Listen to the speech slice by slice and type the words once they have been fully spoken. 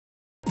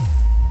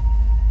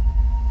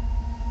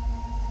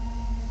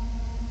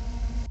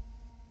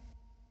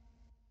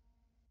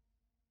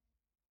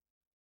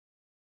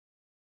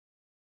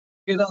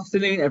Good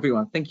afternoon,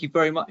 everyone. Thank you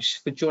very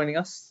much for joining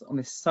us on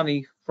this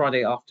sunny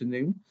Friday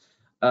afternoon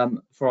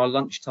for our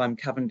lunchtime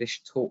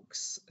Cavendish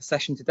Talks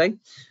session today.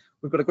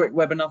 We've got a great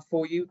webinar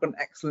for you. We've got an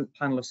excellent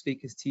panel of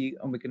speakers to you,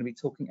 and we're going to be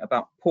talking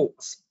about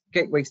ports,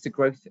 gateways to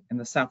growth in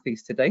the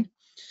southeast today.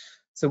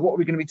 So what are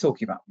we going to be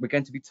talking about? We're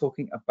going to be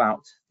talking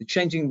about the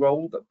changing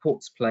role that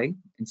ports play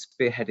in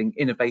spearheading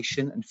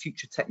innovation and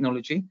future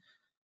technology,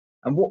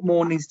 and what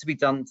more needs to be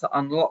done to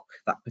unlock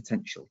that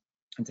potential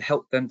and to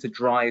help them to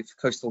drive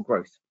coastal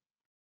growth.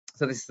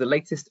 So this is the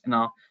latest in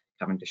our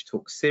Cavendish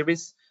Talks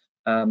series.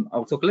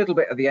 I'll talk a little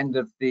bit at the end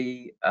of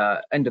the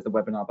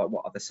webinar about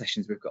what other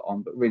sessions we've got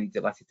on, but really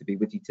delighted to be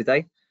with you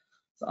today.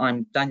 So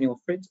I'm Daniel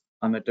Frid.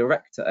 I'm a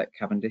director at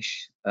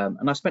Cavendish,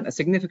 and I've spent a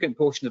significant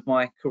portion of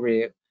my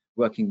career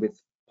working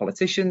with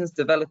politicians,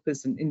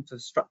 developers and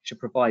infrastructure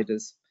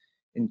providers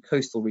in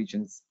coastal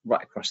regions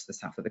right across the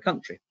south of the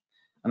country.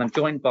 And I'm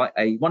joined by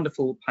a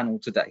wonderful panel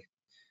today.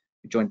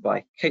 We're joined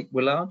by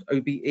Willard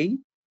OBE.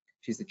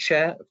 She's the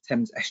chair of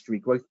Thames Estuary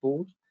Growth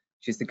Board.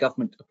 She's the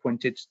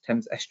government-appointed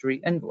Thames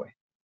Estuary Envoy.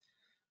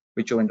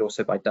 We're joined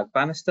also by Doug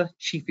Bannister,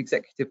 Chief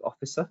Executive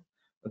Officer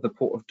of the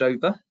Port of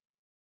Dover.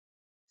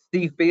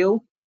 Steve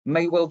Beel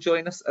may well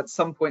join us at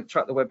some point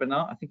throughout the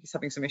webinar. I think he's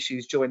having some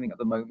issues joining at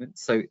the moment,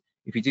 so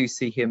if you do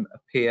see him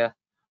appear,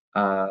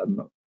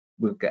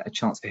 we'll get a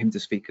chance for him to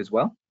speak as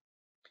well.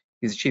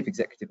 He's the Chief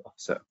Executive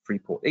Officer of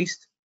Freeport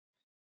East.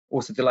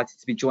 Also delighted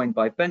to be joined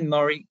by Ben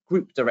Murray,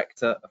 Group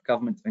Director of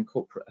Government and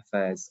Corporate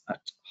Affairs at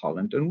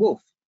Harland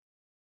Wolff.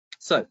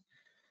 So,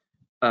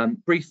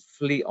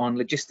 briefly on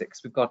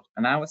logistics, we've got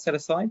an hour set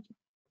aside,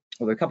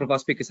 although a couple of our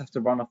speakers have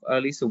to run off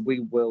early, so we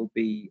will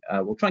be,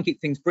 we'll try and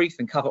keep things brief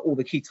and cover all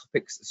the key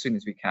topics as soon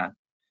as we can.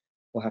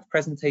 We'll have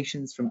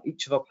presentations from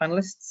each of our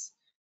panelists,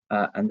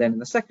 and then in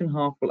the second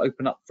half, we'll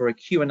open up for a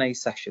Q&A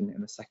session in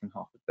the second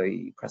half of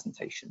the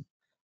presentation.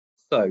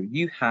 So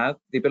you have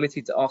the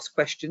ability to ask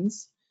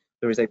questions.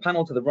 There is a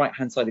panel to the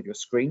right-hand side of your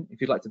screen.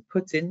 If you'd like to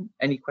put in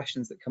any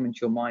questions that come into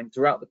your mind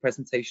throughout the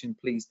presentation,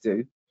 please do.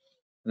 And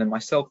then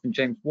myself and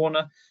James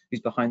Warner, who's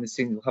behind the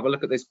scenes, will have a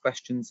look at those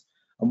questions.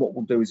 And what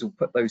we'll do is we'll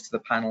put those to the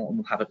panel and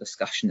we'll have a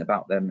discussion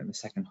about them in the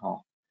second half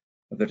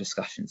of the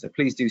discussion. So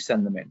please do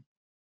send them in.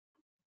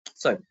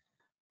 So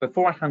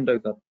before I hand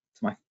over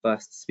to my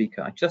first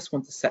speaker, I just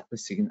want to set the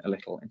scene a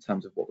little in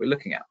terms of what we're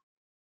looking at.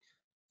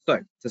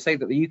 So to say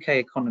that the UK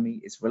economy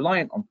is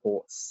reliant on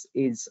ports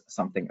is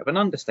something of an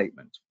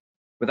understatement.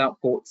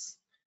 Without ports,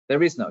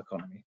 there is no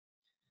economy.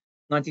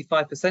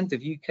 95%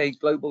 of UK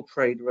global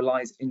trade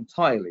relies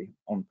entirely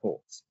on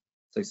ports.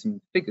 So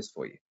some figures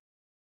for you.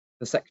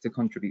 The sector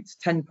contributes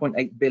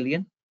 10.8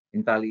 billion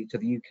in value to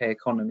the UK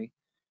economy,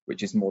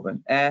 which is more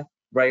than air,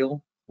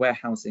 rail,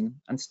 warehousing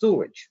and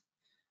storage.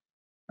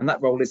 And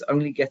that role is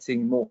only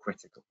getting more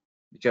critical.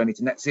 The journey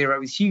to net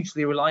zero is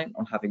hugely reliant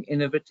on having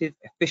innovative,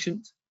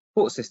 efficient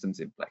port systems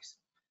in place.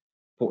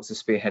 Ports are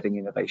spearheading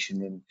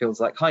innovation in fields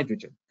like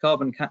hydrogen,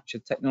 carbon capture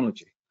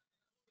technology.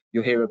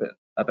 You'll hear a bit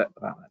about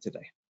that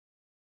today.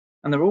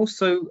 And they're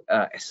also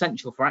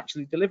essential for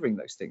actually delivering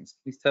those things.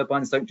 These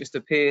turbines don't just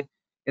appear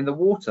in the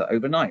water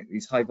overnight.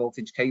 These high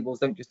voltage cables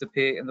don't just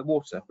appear in the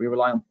water. We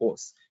rely on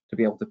ports to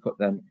be able to put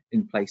them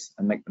in place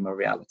and make them a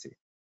reality.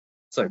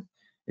 So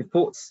if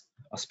ports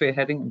are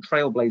spearheading and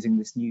trailblazing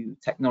this new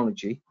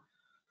technology,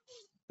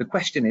 the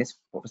question is,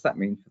 what does that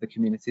mean for the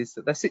communities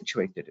that they're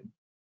situated in?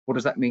 What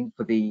does that mean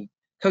for the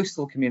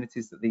coastal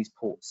communities that these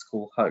ports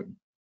call home?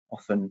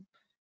 Often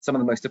some of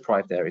the most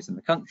deprived areas in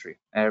the country,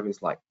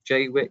 areas like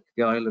Jaywick,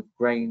 the Isle of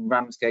Grain,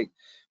 Ramsgate,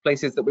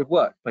 places that we've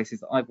worked,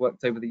 places that I've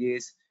worked over the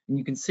years, and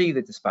you can see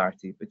the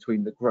disparity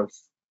between the growth,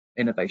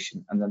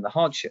 innovation, and then the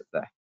hardship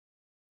there.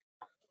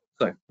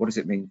 So what does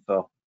it mean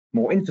for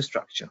more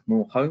infrastructure,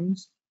 more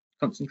homes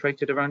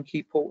concentrated around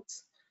key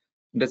ports?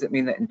 And does it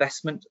mean that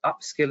investment,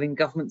 upskilling,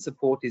 government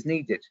support is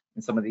needed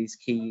in some of these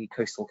key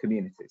coastal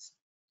communities?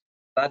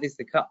 That is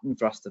the cut and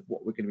thrust of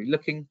what we're going to be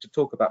looking to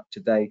talk about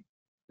today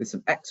with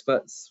some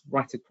experts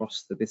right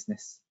across the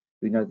business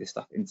who know this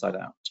stuff inside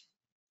out.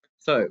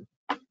 So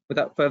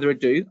without further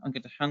ado, I'm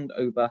going to hand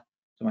over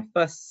to my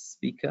first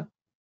speaker,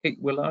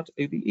 Willard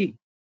OBE.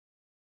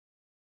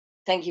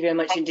 Thank you very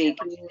much indeed.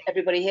 Can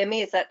everybody hear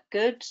me? Is that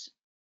good?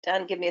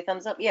 Dan, give me a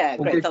thumbs up. Yeah,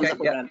 great. Good, thumbs up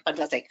all around.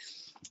 Fantastic.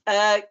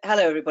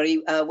 Hello,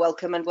 everybody.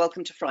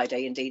 Welcome to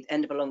Friday, indeed.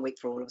 End of a long week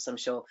for all of us, I'm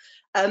sure.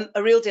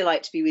 A real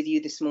delight to be with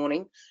you this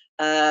morning.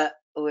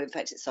 Or in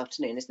fact, it's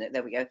afternoon, isn't it?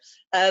 There we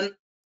go.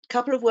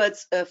 Couple of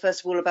words,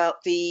 first of all,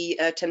 about the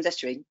Thames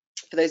Estuary.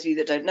 For those of you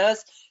that don't know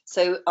us,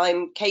 so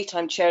I'm Kate.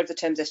 I'm chair of the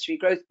Thames Estuary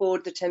Growth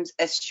Board. The Thames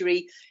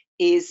Estuary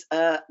is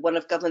one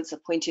of government's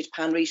appointed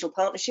pan-regional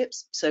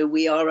partnerships. So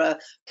we are a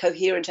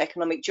coherent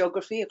economic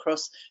geography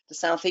across the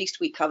southeast.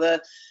 We cover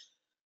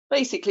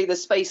basically the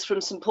space from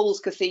St Paul's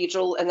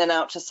Cathedral and then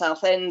out to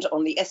Southend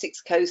on the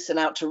Essex coast and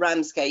out to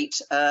Ramsgate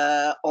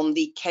on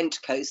the Kent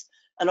coast.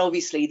 and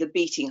obviously the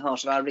beating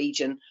heart of our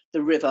region,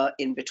 the river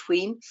in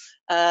between.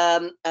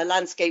 A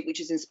landscape which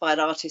has inspired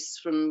artists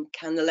from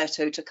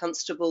Canaletto to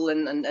Constable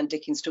and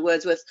Dickens to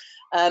Wordsworth,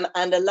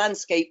 and a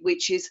landscape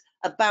which is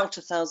about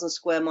 1,000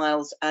 square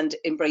miles and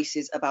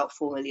embraces about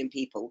 4 million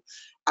people.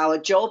 Our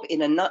job,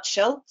 in a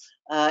nutshell,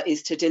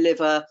 is to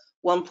deliver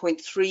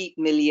 1.3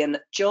 million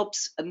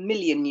jobs, 1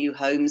 million new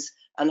homes,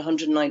 and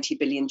 190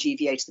 billion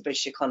GVA to the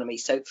British economy.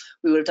 So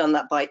we would have done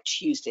that by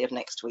Tuesday of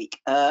next week.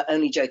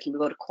 Only joking,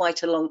 we've got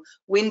quite a long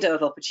window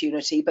of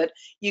opportunity, but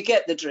you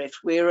get the drift.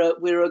 We're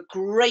a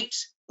great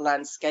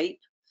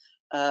landscape,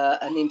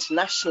 an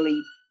internationally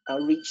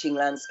reaching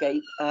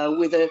landscape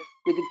with a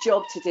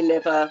job to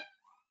deliver.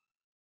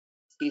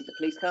 Excuse the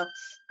police car.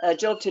 A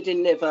job to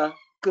deliver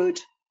good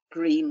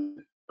green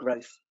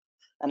growth,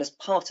 and as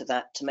part of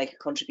that, to make a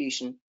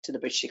contribution to the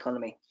British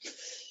economy.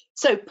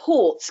 So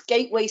ports,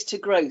 gateways to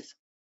growth.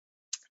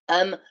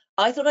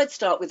 I thought I'd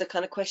start with a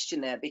kind of question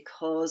there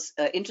because,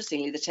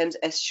 interestingly, the Thames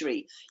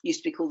Estuary used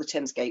to be called the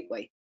Thames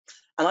Gateway.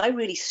 And I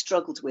really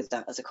struggled with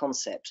that as a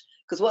concept,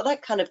 because what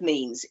that kind of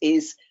means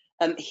is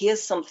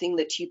here's something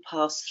that you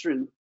pass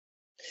through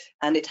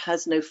and it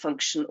has no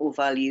function or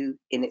value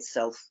in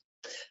itself.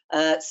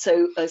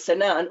 So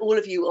now, and all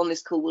of you on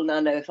this call will now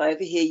know, if I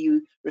ever hear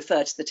you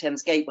refer to the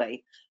Thames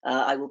Gateway,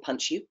 I will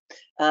punch you.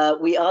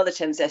 We are the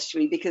Thames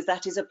Estuary because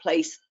that is a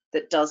place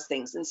that does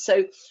things. And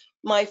so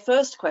my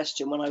first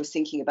question when I was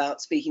thinking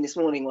about speaking this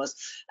morning was,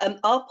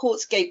 are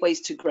ports gateways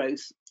to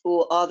growth,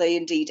 or are they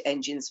indeed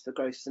engines for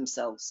growth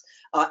themselves?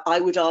 I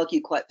would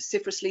argue quite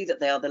vociferously that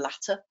they are the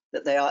latter,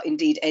 that they are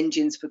indeed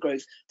engines for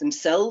growth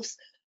themselves,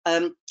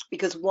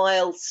 because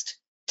whilst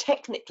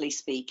technically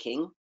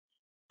speaking,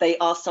 they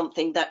are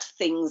something that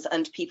things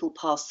and people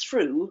pass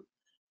through,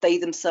 they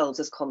themselves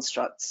as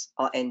constructs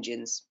are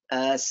engines.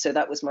 So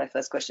that was my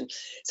first question.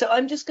 So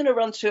I'm just going to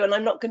run through, and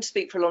I'm not going to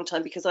speak for a long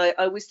time because I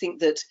always think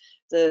that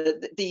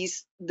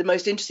the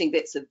most interesting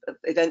bits of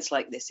events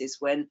like this is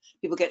when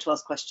people get to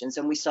ask questions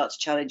and we start to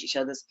challenge each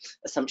other's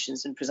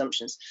assumptions and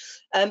presumptions.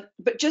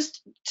 But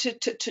just to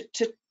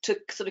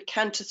sort of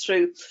canter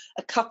through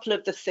a couple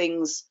of the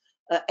things,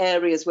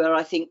 areas where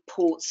I think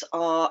ports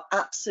are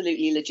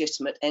absolutely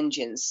legitimate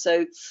engines.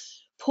 So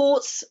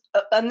ports,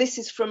 and this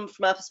is from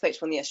our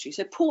perspective on the estuary,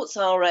 so ports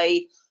are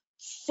a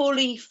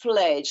fully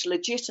fledged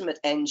legitimate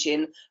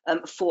engine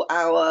for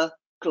our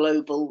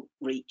global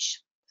reach.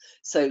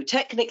 So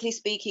technically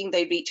speaking,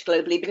 they reach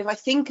globally, but if I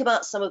think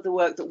about some of the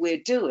work that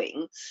we're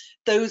doing,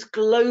 those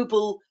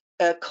global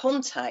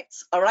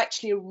contacts are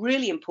actually a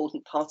really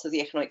important part of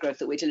the economic growth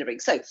that we're delivering.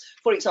 So,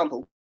 for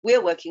example,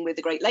 we're working with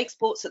the Great Lakes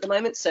ports at the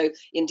moment, so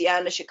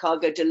Indiana,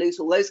 Chicago, Duluth,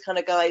 all those kind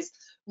of guys.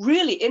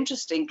 Really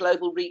interesting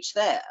global reach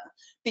there,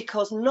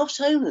 because not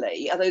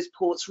only are those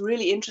ports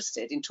really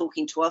interested in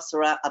talking to us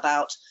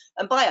about,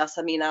 and by us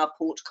I mean our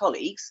port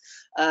colleagues,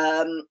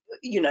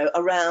 you know,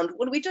 around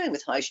what are we doing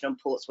with hydrogen on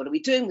ports, what are we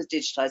doing with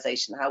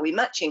digitization, how are we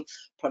matching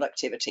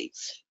productivity,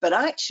 but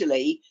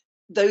actually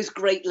those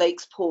Great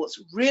Lakes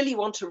ports really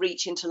want to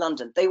reach into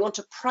London. They want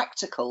a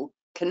practical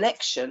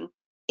connection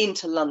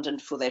into London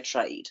for their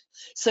trade.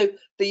 So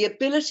the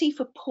ability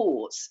for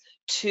ports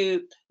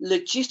to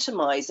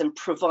legitimize and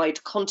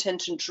provide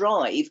content and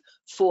drive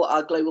for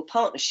our global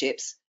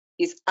partnerships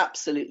is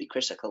absolutely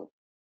critical.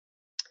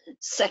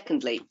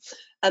 Secondly,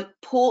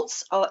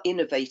 ports are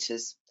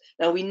innovators.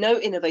 Now, we know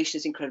innovation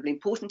is incredibly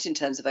important in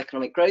terms of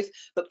economic growth,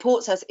 but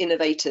ports as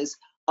innovators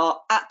are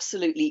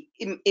absolutely,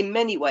 in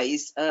many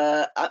ways,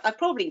 I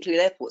probably include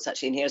airports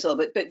actually in here as well,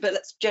 but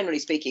that's generally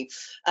speaking,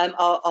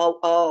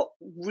 are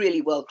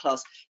really world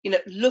class. You know,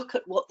 look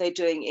at what they're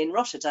doing in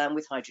Rotterdam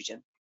with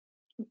hydrogen.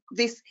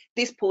 This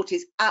port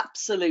is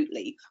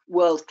absolutely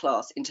world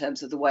class in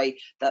terms of the way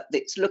that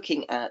it's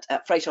looking at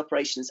freight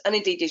operations and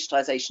indeed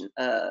digitization,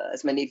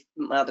 as many of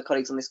my other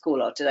colleagues on this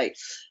call are today.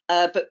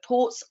 But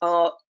ports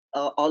are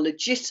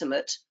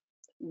legitimate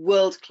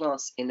world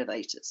class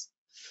innovators.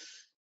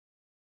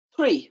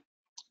 3,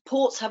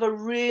 ports have a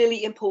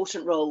really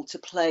important role to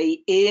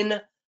play in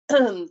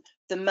the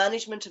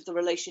management of the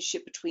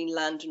relationship between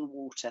land and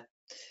water.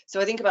 So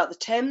I think about the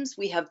Thames,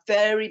 we have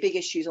very big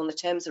issues on the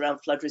Thames around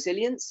flood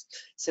resilience.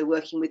 So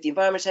working with the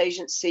Environment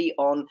Agency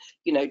on,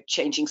 you know,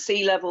 changing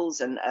sea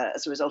levels and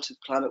as a result of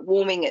climate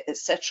warming,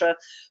 etc.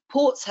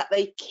 Ports have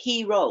a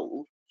key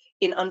role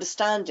in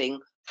understanding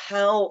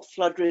how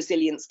flood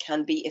resilience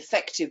can be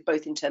effective,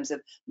 both in terms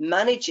of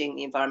managing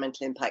the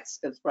environmental impacts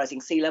of rising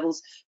sea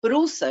levels, but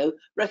also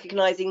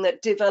recognizing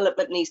that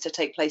development needs to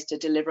take place to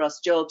deliver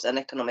us jobs and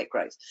economic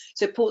growth.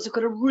 So ports have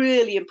got a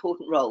really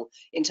important role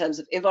in terms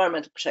of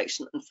environmental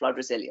protection and flood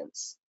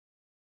resilience.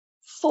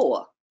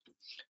 4,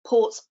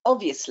 ports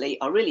obviously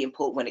are really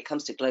important when it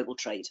comes to global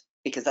trade,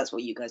 because that's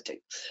what you guys do.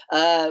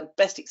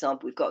 Best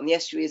example we've got in the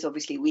estuary is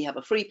obviously we have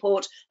a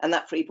Freeport, and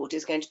that Freeport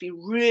is going to be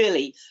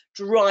really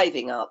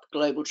driving up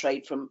global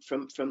trade from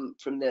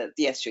the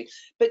estuary.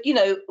 But you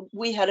know,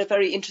 we had a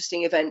very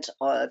interesting event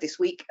this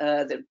week.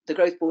 The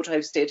Growth Board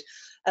hosted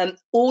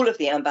all of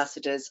the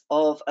ambassadors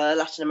of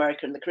Latin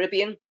America and the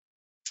Caribbean.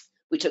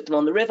 We took them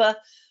on the river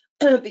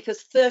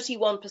because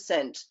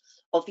 31%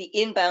 of the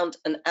inbound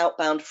and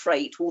outbound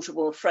freight,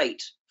 waterborne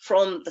freight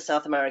from the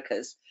South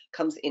Americas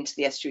comes into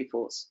the estuary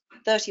ports.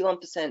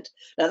 31%.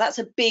 Now that's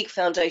a big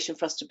foundation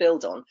for us to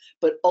build on,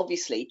 but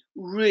obviously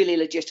really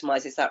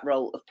legitimizes that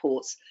role of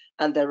ports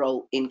and their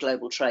role in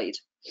global trade.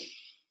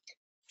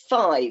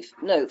 Four.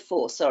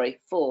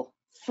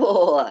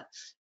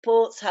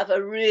 Ports have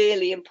a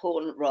really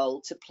important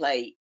role to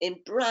play in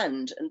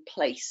brand and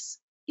place.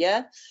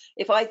 Yeah,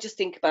 if I just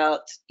think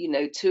about, you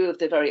know, two of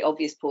the very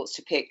obvious ports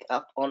to pick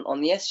up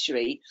on the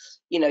estuary,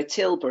 you know,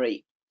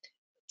 Tilbury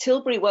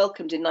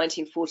welcomed in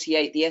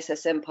 1948 the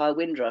SS Empire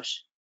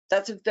Windrush.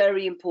 That's a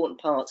very important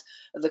part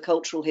of the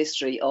cultural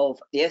history of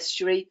the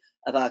estuary,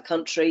 of our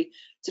country.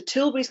 So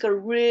Tilbury's got a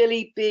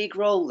really big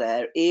role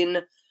there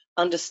in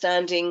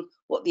understanding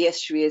what the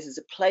estuary is as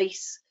a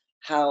place,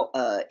 how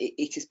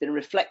it has been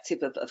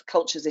reflective of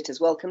cultures it has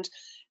welcomed.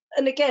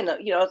 And again,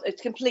 you know, a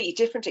completely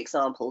different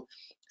example.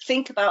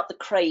 Think about the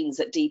cranes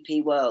at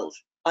DP World.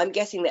 I'm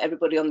guessing that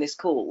everybody on this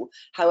call,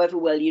 however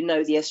well you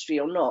know the estuary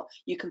or not,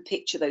 you can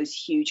picture those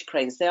huge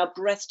cranes. They are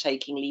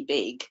breathtakingly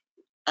big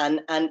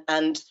and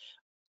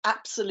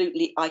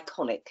absolutely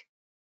iconic.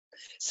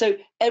 So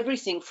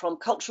everything from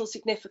cultural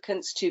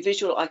significance to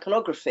visual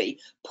iconography,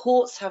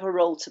 ports have a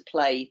role to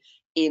play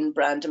in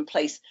brand and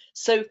place.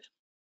 So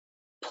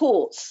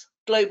ports,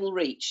 global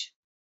reach,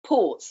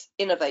 ports,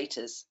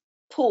 innovators,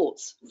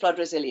 ports, flood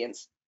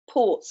resilience,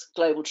 ports,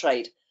 global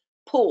trade,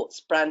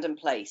 ports, brand and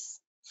place.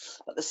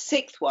 But the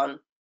sixth one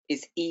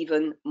is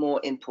even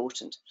more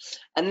important.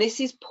 And this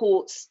is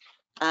ports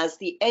as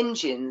the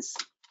engines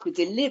to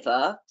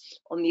deliver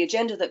on the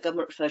agenda that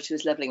government referred to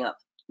as levelling up.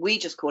 We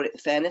just call it the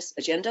fairness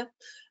agenda.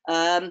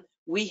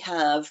 We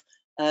have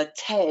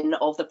 10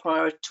 of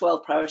the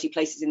 12 priority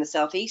places in the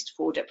southeast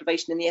for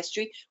deprivation in the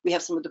estuary. We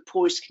have some of the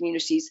poorest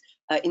communities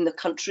in the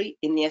country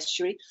in the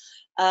estuary.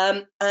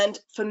 And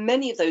for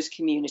many of those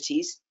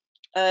communities,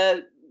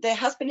 there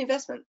has been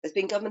investment. There's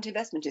been government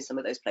investment in some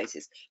of those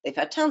places. They've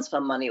had Towns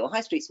Fund money or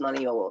High Streets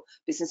money or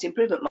business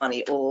improvement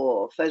money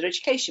or further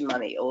education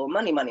money or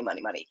money.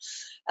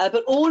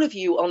 But all of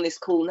you on this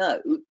call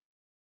know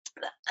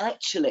that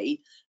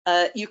actually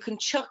you can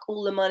chuck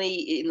all the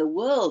money in the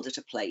world at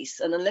a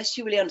place, and unless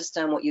you really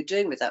understand what you're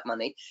doing with that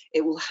money,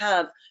 it will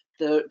have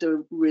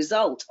the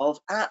result of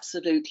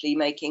absolutely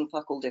making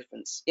fuck all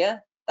difference. Yeah.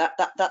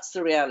 That's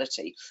the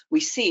reality. We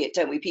see it,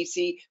 don't we?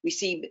 We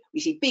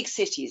see big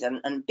cities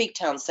and big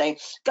towns saying,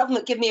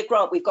 government, give me a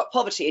grant, we've got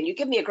poverty, and you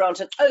give me a grant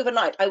and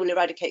overnight I will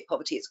eradicate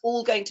poverty. It's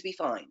all going to be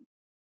fine.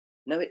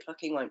 No, it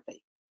fucking won't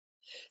be.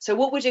 So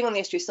what we're doing on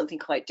the estuary is something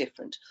quite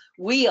different.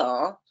 We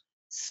are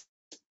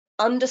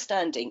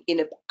understanding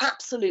in an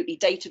absolutely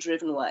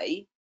data-driven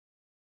way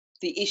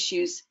the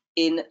issues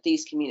in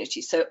these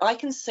communities. So I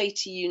can say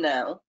to you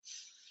now,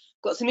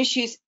 got some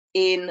issues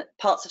in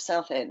parts of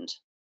Southend.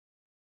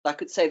 I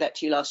could say that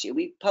to you last year.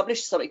 We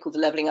published something called the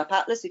Levelling Up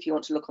Atlas. If you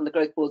want to look on the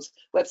Growth Board's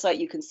website,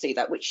 you can see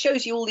that, which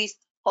shows you all these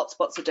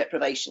hotspots of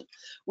deprivation.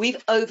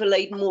 We've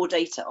overlaid more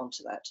data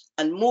onto that,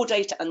 and more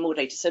data and more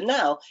data. So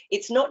now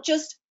it's not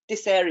just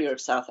this area of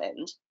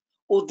Southend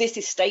or this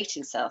estate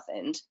in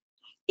Southend,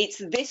 it's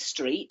this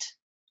street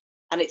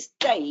and it's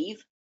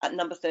Dave at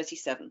number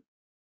 37.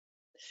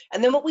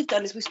 And then what we've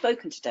done is we've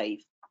spoken to Dave.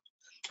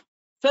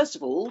 First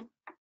of all,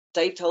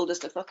 Dave told us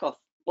to fuck off.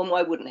 Well,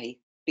 why wouldn't he?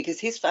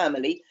 Because his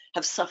family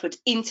have suffered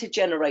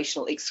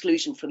intergenerational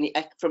exclusion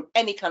from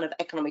any kind of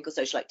economic or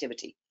social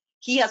activity.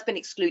 He has been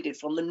excluded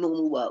from the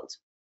normal world.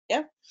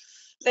 Yeah.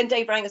 Then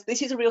Dave rang us.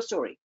 This is a real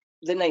story.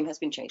 The name has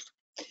been changed.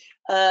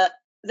 The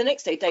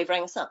next day, Dave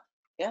rang us up.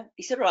 Yeah.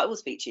 He said, "All right, I will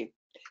speak to you."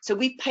 So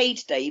we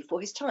paid Dave for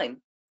his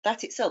time.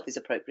 That itself is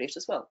appropriate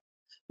as well.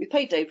 We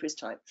paid Dave for his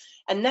time.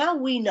 And now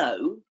we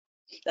know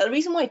that the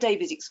reason why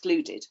Dave is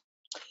excluded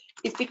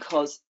is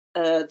because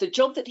the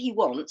job that he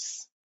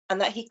wants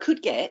and that he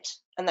could get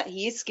and that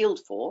he is skilled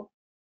for,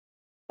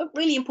 but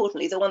really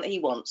importantly, the one that he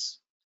wants,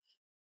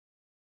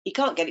 he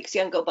can't get it because he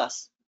hasn't got a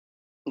bus.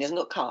 He hasn't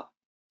got a car.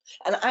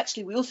 And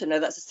actually, we also know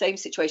that's the same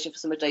situation for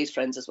some of Dave's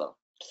friends as well.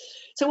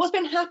 So what's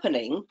been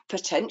happening,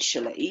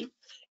 potentially,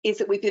 is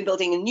that we've been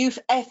building a new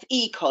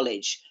FE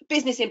college,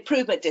 business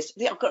improvement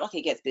district. I've got nothing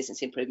against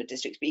business improvement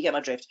districts, but you get my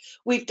drift.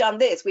 We've done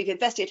this, we've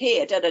invested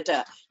here,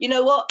 da-da-da. You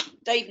know what?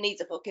 Dave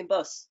needs a fucking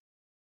bus.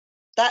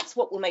 That's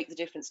what will make the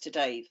difference to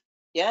Dave.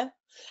 Yeah.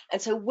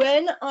 And so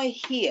when I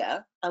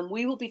hear, and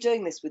we will be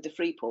doing this with the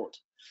Freeport,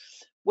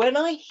 when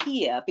I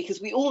hear,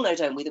 because we all know,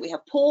 don't we, that we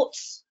have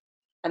ports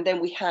and then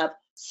we have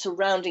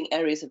surrounding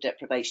areas of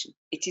deprivation.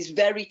 It is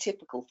very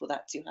typical for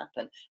that to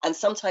happen, and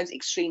sometimes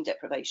extreme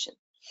deprivation.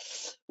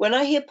 When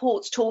I hear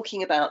ports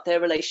talking about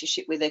their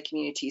relationship with their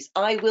communities,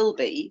 I will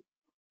be,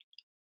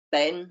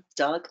 Ben,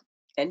 Doug,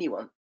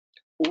 anyone,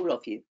 all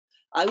of you,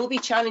 I will be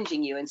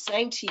challenging you and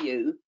saying to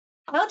you,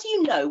 how do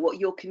you know what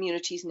your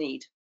communities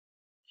need?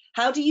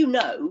 How do you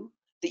know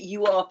that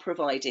you are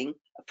providing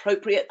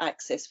appropriate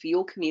access for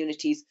your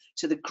communities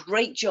to the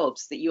great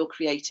jobs that you're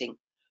creating,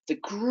 the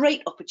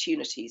great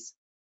opportunities,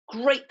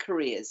 great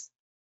careers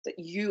that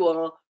you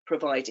are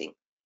providing?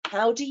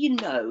 How do you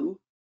know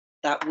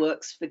that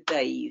works for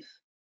Dave?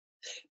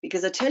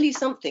 Because I tell you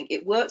something,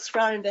 it works for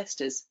our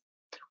investors.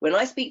 When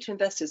I speak to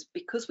investors,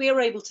 because we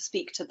are able to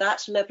speak to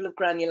that level of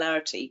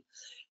granularity,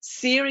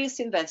 serious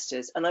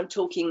investors, and I'm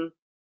talking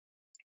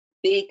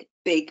big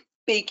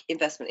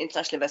investment,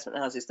 international investment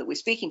houses that we're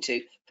speaking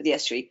to for the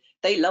estuary,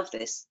 they love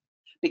this,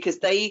 because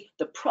the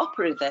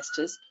proper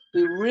investors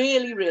who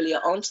really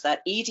are onto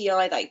that EDI,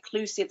 that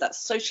inclusive, that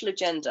social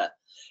agenda,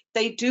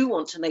 they do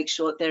want to make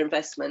sure that their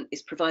investment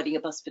is providing a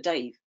bus for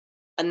Dave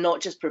and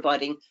not just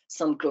providing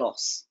some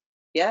gloss.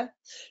 Yeah.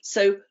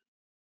 So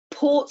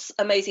ports,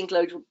 amazing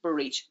global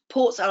reach.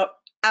 Ports are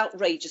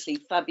outrageously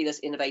fabulous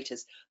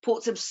innovators.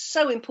 Ports are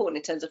so important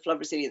in terms of flood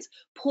resilience.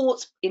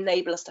 Ports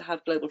enable us to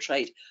have global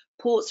trade.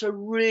 Ports are a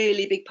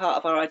really big part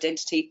of our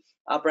identity,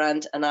 our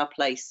brand, and our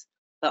place.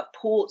 But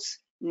ports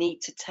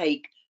need to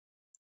take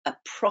a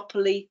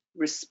properly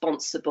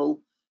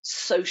responsible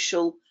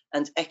social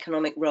and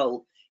economic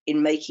role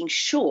in making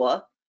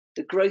sure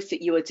the growth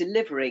that you are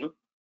delivering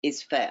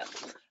is fair.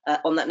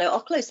 On that note,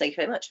 I'll close. Thank you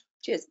very much.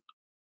 Cheers.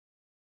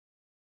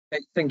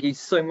 Thank you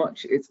so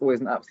much. It's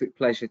always an absolute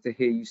pleasure to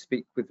hear you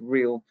speak with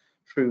real,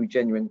 true,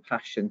 genuine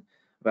passion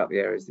about the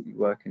areas that you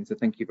work in. So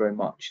thank you very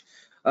much.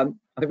 I think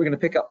we're going to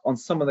pick up on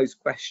some of those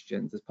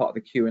questions as part of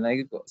the Q&A.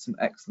 We've got some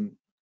excellent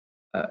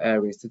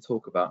areas to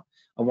talk about.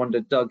 I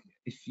wonder, Doug,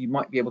 if you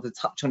might be able to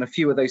touch on a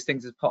few of those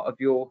things as part of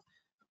your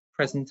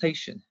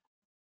presentation.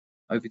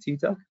 Over to you,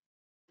 Doug.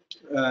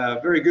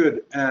 Very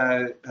good.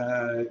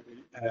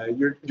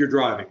 You're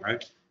driving,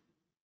 right?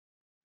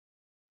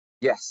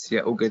 Yes,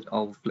 yeah, all good.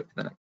 I'll flip to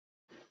the next.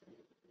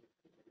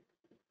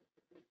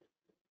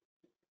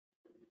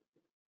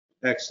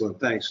 Excellent,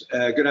 thanks.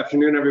 Good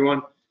afternoon,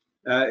 everyone.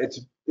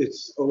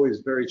 It's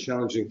always very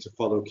challenging to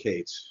follow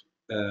Kate,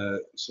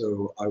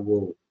 so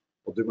I'll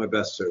do my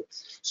best to.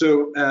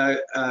 So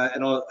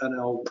and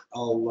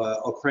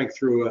I'll crank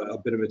through a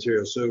bit of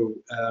material. So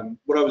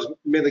what I was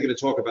mainly going to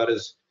talk about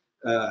is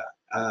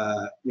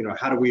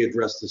how do we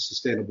address the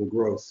sustainable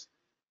growth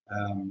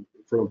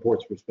from a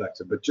port's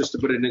perspective. But just to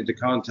put it into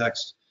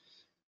context,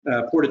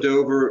 Port of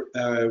Dover,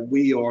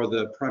 we are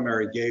the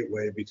primary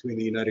gateway between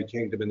the United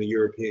Kingdom and the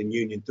European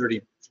Union.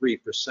 33%,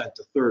 a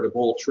third of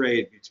all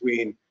trade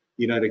between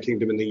the United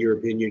Kingdom and the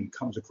European Union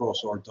comes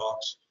across our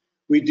docks.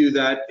 We do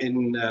that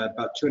in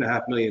about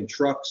 2.5 million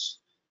trucks.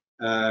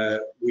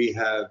 We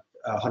have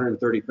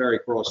 130 ferry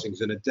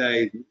crossings in a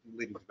day,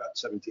 leading to about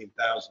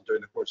 17,000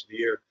 during the course of the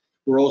year.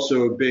 We're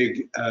also a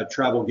big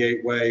travel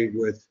gateway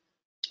with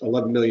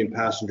 11 million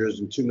passengers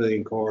and 2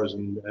 million cars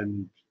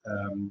and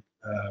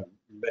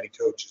many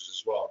coaches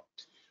as well.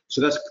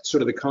 So that's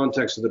sort of the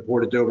context of the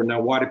Port of Dover.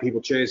 Now, why do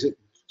people choose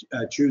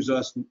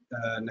us?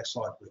 Next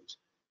slide, please.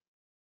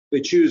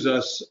 They choose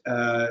us,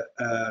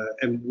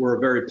 and we're a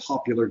very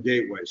popular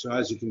gateway. So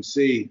as you can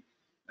see,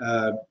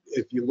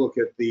 if you look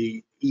at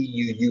the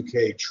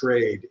EU-UK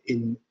trade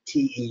in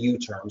TEU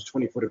terms,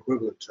 20-foot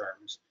equivalent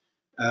terms,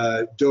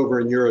 Dover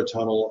and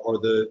Eurotunnel are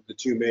the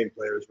two main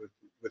players, with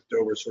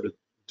Dover sort of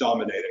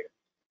dominating.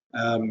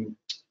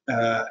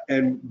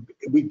 And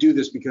we do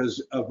this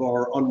because of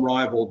our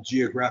unrivaled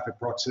geographic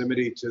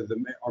proximity to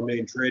our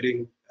main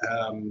trading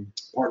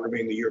partner,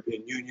 being the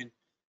European Union.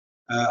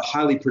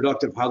 Highly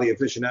productive, highly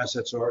efficient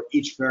assets.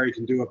 Each ferry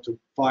can do up to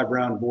 5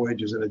 round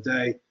voyages in a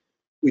day.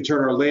 We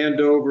turn our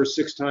land over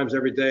 6 times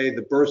every day.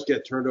 The berths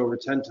get turned over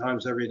 10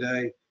 times every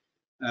day.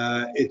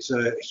 It's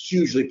a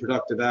hugely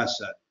productive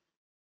asset.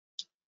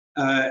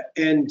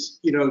 And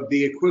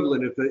the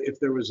equivalent, if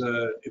there was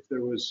a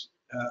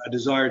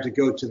desire to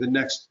go to the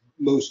next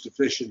most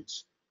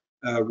efficient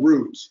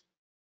route,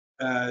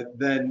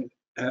 then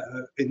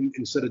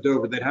instead of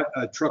Dover,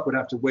 a truck would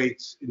have to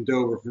wait in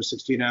Dover for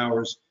 16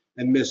 hours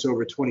and miss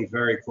over 20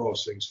 ferry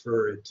crossings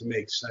for it to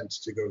make sense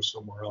to go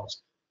somewhere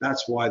else.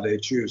 That's why they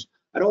choose.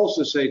 I'd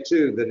also say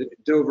too that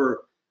at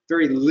Dover,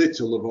 very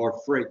little of our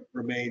freight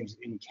remains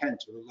in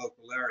Kent or the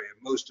local area.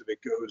 Most of it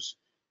goes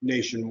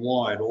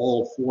nationwide,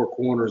 all 4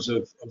 corners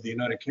of the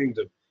United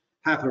Kingdom.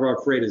 Half of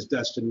our freight is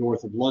destined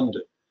north of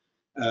London.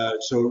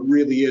 So it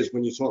really is,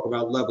 when you talk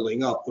about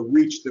leveling up, the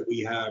reach that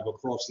we have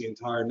across the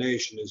entire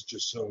nation is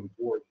just so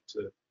important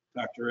to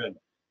factor in.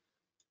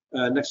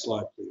 Next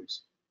slide,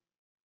 please.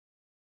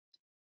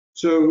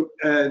 So,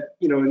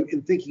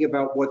 in thinking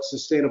about what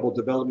sustainable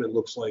development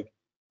looks like,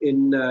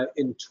 in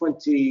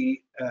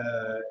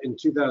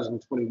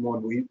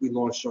 2021, we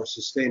launched our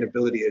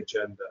sustainability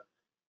agenda.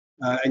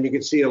 And you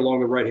can see along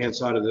the right-hand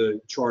side of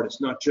the chart,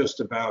 it's not just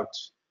about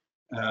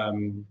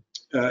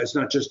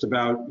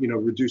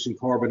reducing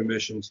carbon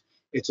emissions.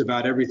 It's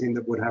about everything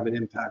that would have an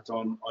impact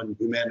on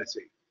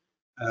humanity,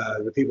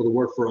 the people that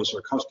work for us,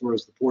 our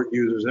customers, the port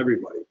users,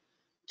 everybody.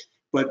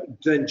 But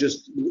then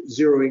just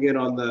zeroing in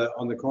on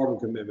the carbon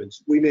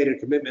commitments, we made a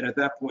commitment at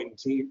that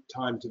point in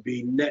time to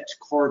be net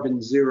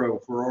carbon zero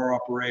for our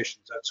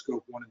operations at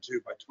scope 1 and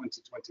 2 by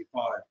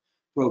 2025.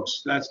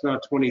 Folks, that's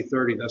not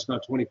 2030, that's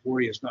not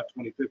 2040, it's not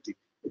 2050.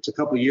 It's a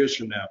couple of years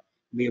from now.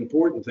 And the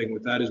important thing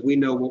with that is we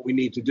know what we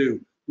need to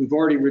do. We've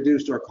already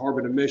reduced our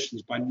carbon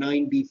emissions by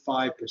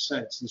 95%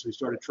 since we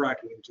started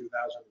tracking in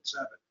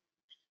 2007.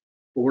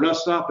 But we're not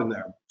stopping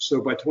there.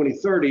 So by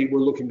 2030, we're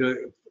looking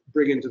to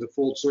bring into the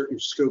fold certain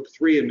Scope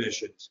 3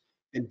 emissions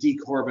and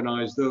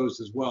decarbonize those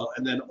as well.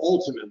 And then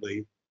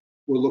ultimately,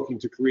 we're looking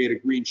to create a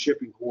green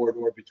shipping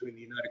corridor between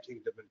the United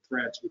Kingdom and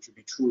France, which would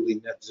be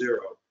truly net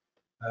zero,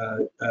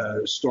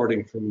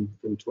 starting from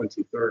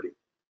 2030.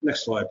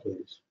 Next slide,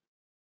 please.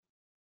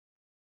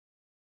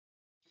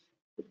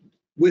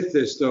 With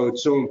this, though,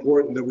 it's so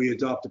important that we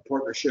adopt a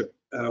partnership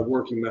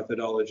working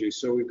methodology.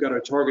 So we've got our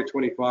target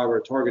 25,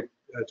 our target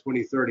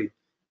 2030.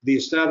 The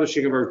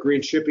establishing of our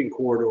green shipping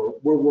corridor,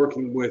 we're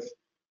working with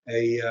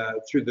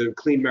through the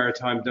Clean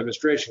Maritime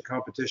Demonstration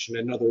Competition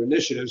and other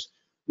initiatives,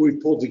 we've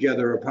pulled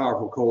together a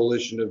powerful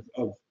coalition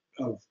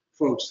of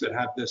folks that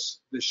have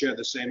that share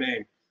the same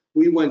aim.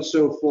 We went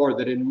so far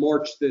that in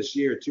March this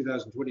year,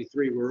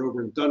 2023, we're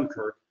over in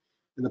Dunkirk,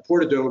 and the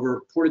Port of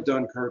Dover, Port of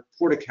Dunkirk,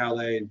 Port of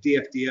Calais, and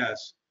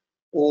DFDS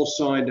all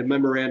signed a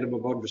memorandum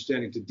of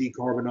understanding to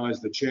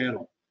decarbonize the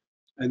channel.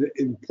 And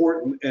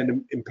important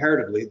and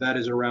imperatively, that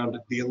is around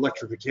the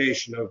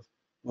electrification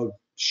of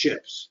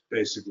ships,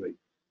 basically.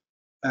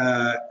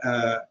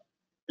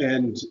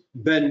 And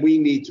then we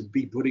need to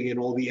be putting in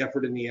all the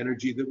effort and the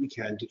energy that we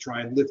can to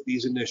try and lift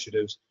these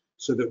initiatives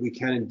so that we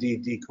can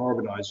indeed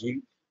decarbonize.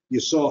 You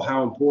saw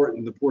how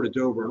important the Port of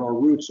Dover and our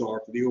routes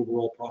are for the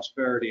overall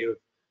prosperity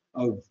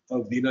of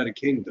the United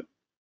Kingdom.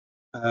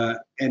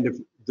 And if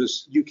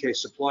this UK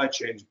supply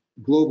chains,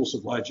 global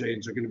supply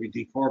chains are going to be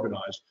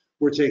decarbonized,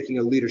 we're taking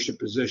a leadership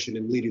position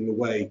and leading the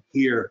way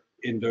here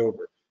in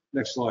Dover.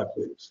 Next slide,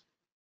 please.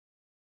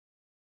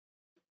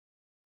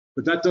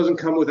 But that doesn't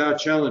come without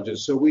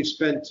challenges. So we've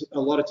spent a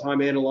lot of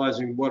time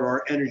analyzing what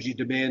our energy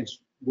demands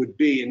would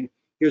be. And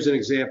here's an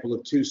example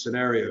of two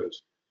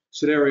scenarios.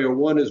 Scenario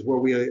one is where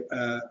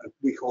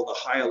we call the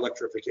high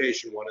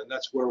electrification one, and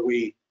that's where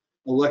we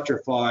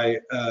electrify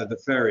the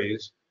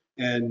ferries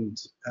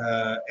and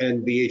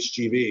the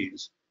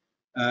HGVs.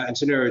 And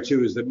scenario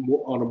two is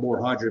on a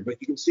more hydrogen. But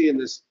you can see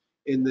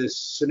in this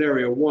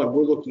scenario one,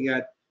 we're looking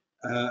at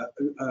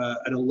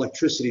an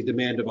electricity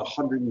demand of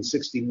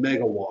 160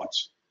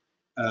 megawatts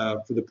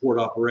for the port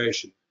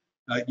operation.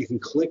 You can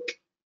click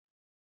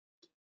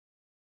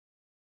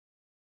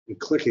and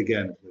click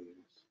again, please.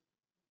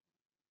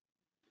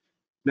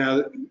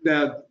 Now,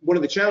 one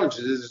of the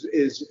challenges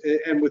is,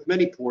 and with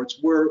many ports,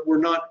 we're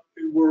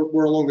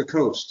along the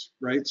coast,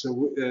 right?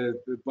 So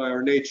by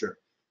our nature,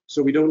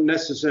 so we don't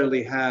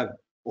necessarily have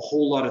a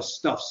whole lot of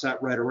stuff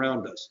sat right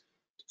around us.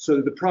 So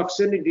the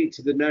proximity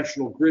to the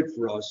national grid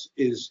for us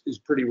is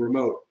pretty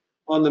remote.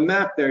 On the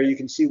map there, you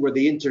can see where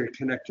the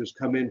interconnectors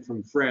come in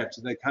from France,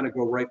 and they kind of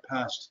go right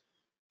past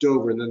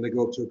Dover, and then they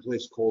go up to a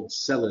place called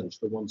Sellinge,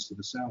 the ones to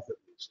the south at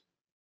least.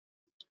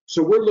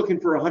 So we're looking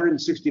for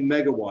 160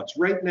 megawatts.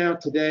 Right now,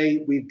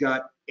 today, we've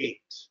got 8.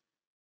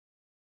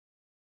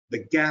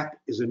 The gap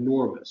is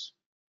enormous.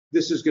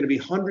 This is going to be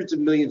hundreds of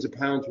millions of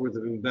pounds worth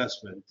of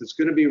investment that's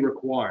going to be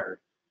required,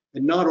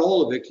 and not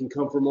all of it can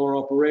come from our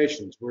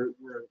operations. We're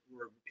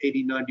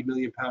 80, 90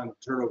 million pound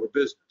turnover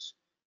business.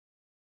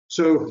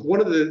 So one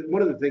of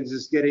the things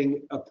is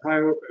getting a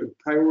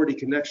priority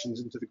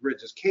connections into the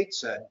grids, as Kate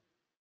said,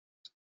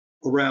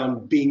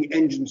 around being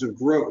engines of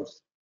growth.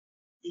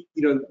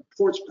 You know,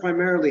 ports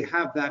primarily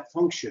have that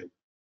function,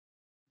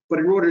 but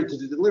in order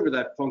to deliver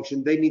that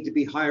function, they need to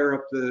be higher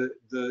up the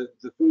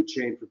food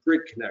chain for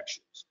grid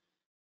connections.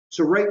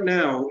 So right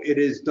now, it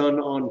is done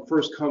on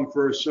first come,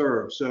 first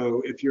serve.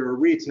 So if you're a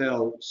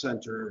retail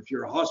center, if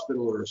you're a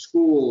hospital or a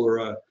school or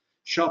a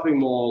shopping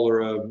mall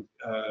or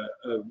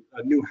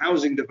a new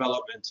housing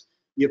development,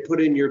 you put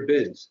in your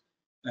bids.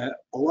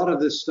 A lot of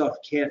this stuff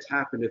can't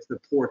happen if the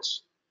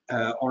ports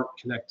aren't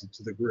connected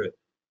to the grid.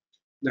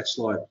 Next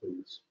slide,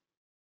 please.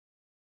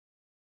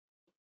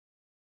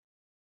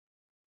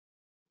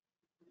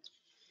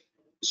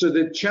 So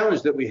the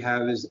challenge that we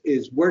have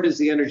is where does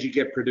the energy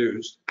get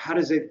produced? How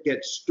does it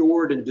get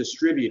stored and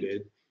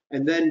distributed?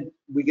 And then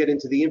we get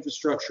into the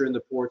infrastructure in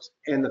the ports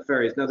and the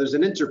ferries. Now there's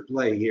an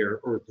interplay here,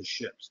 or the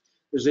ships.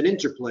 There's an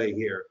interplay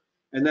here,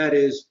 and that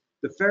is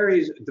the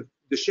ferries,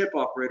 the ship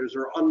operators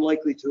are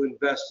unlikely to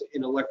invest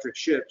in electric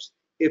ships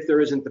if there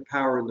isn't the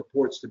power in the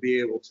ports to be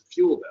able to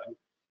fuel them.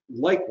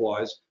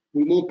 Likewise,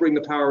 we won't bring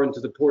the power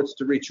into the ports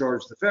to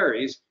recharge the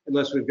ferries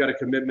unless we've got a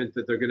commitment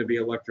that they're going to be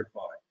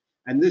electrified.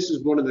 And this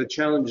is one of the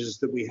challenges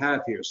that we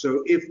have here.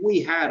 So if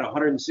we had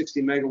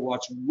 160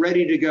 megawatts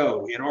ready to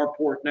go in our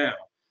port now,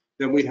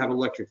 then we'd have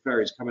electric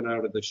ferries coming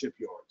out of the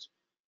shipyards.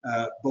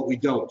 But we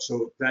don't.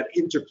 So that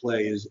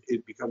interplay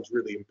it becomes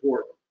really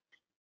important.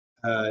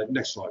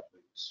 Next slide,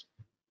 please.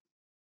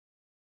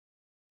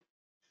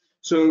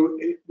 So,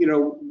 you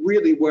know,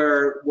 really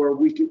where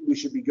we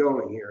should be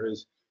going here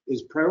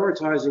is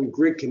prioritizing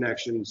grid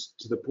connections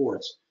to the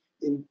ports.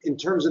 In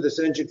terms of this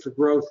engine for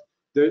growth,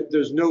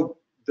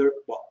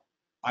 well,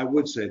 I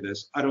would say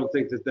this, I don't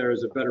think that there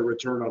is a better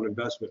return on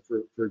investment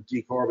for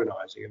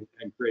decarbonizing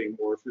and creating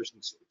more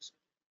efficiencies.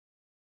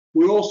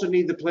 We also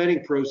need the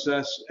planning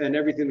process and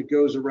everything that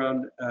goes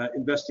around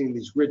investing in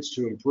these grids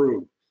to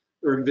improve,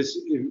 or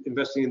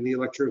investing in the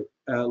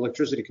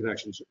electricity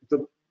connections.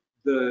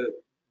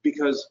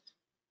 Because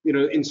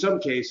in some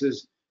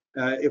cases,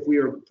 if we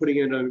are putting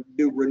in a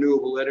new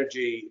renewable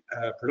energy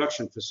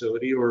production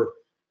facility or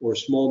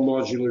small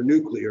modular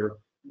nuclear,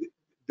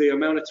 the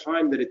amount of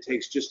time that it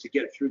takes just to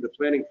get through the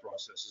planning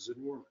process is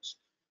enormous.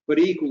 But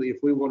equally, if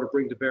we want to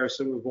bring to bear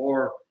some of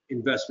our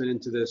investment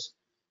into this,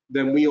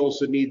 then we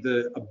also need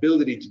the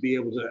ability to be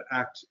able to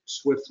act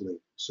swiftly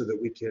so that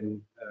we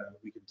can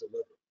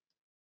deliver.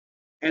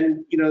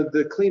 And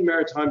the Clean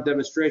Maritime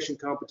Demonstration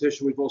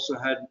Competition, we've also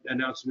had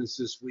announcements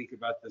this week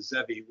about the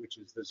ZEVI, which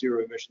is the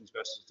Zero Emissions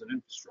Vessels and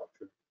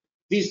Infrastructure.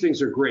 These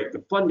things are great.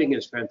 The funding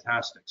is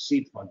fantastic,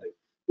 seed funding.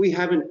 We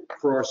haven't,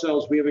 for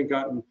ourselves, we haven't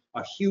gotten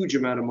a huge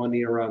amount of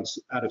money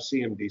out of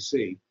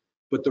CMDC.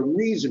 But the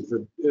reason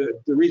for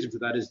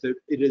that is that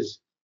it is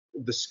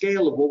the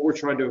scale of what we're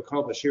trying to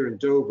accomplish here in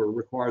Dover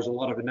requires a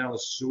lot of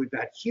analysis. So we've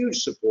had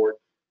huge support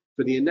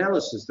for the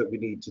analysis that we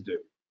need to do.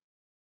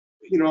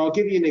 I'll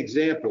give you an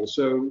example.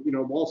 So,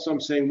 whilst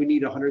I'm saying we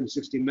need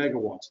 160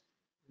 megawatts,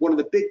 one of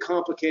the big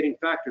complicating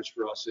factors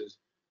for us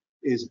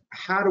is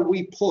how do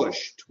we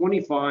push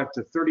 25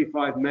 to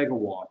 35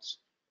 megawatts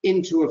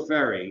into a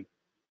ferry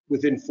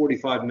within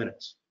 45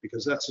 minutes?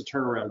 Because that's the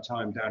turnaround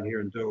time down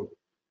here in Dover.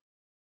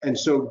 And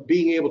so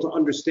being able to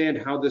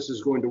understand how this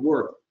is going to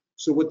work.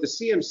 So what the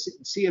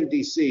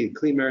CMDC,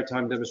 Clean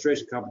Maritime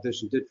Demonstration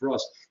Competition, did for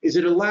us is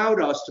it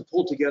allowed us to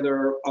pull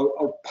together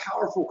a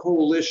powerful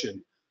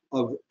coalition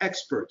of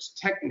experts,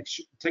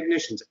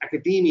 technicians,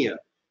 academia,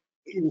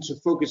 into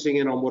focusing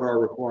in on what our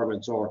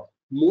requirements are.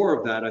 More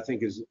of that, I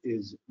think,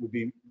 would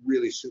be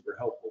really super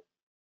helpful.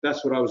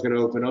 That's what I was going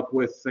to open up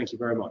with. Thank you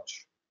very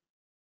much.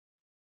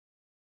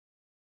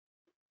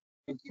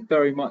 Thank you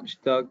very much,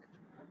 Doug.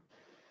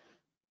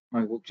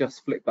 I will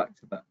just flick back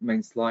to that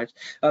main slide.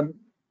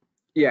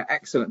 Yeah,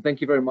 excellent. Thank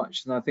you very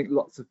much. And I think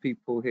lots of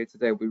people here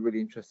today will be really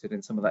interested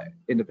in some of that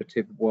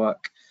innovative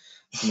work,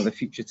 some of the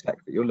future tech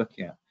that you're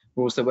looking at.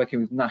 We're also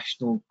working with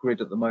National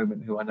Grid at the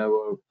moment, who I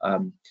know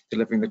are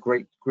delivering the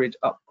Great Grid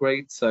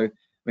Upgrade. So, I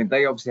mean,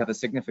 they obviously have a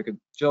significant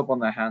job on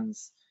their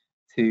hands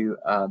to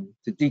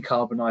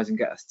decarbonise and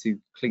get us to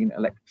clean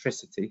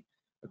electricity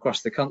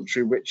across the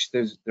country, which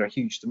there are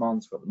huge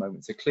demands for at the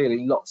moment. So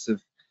clearly, lots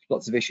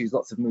of issues,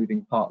 lots of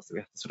moving parts that we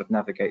have to sort of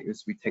navigate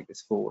as we take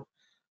this forward.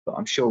 But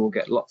I'm sure we'll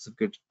get lots of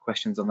good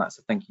questions on that.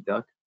 So thank you,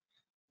 Doug.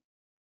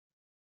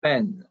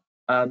 Ben,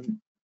 I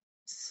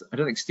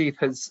don't think Steve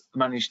has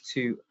managed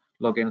to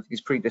log in. I think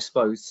he's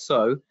predisposed.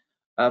 So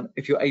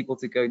if you're able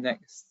to go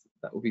next,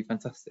 that will be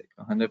fantastic.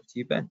 I'll hand over to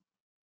you, Ben.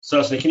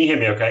 Certainly. Can you hear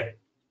me okay?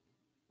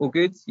 All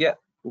good? Yeah.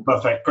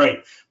 Perfect, great.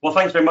 Well,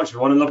 thanks very much,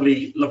 everyone, and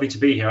lovely to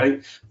be here. I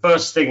think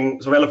first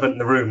thing, so relevant in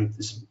the room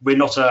is we're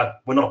not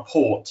a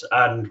port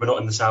and we're not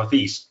in the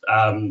southeast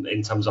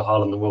in terms of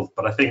Harland Wolff.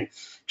 But I think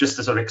just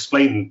to sort of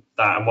explain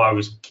that and why I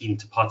was keen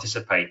to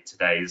participate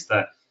today is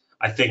that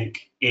I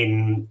think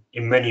in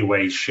many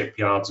ways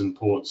shipyards and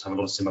ports have a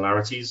lot of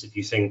similarities. If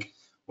you think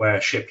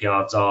where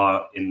shipyards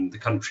are in the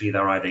country,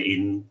 they're either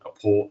in a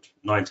port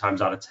 9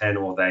 times out of 10,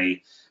 or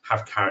they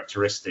have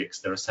characteristics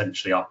they're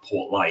essentially are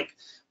port-like.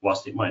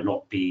 Whilst it might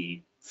not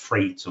be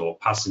freight or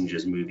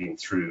passengers moving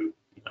through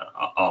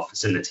our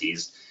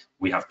facilities,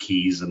 we have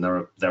quays and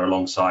they're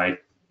alongside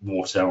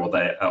water, or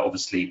they're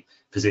obviously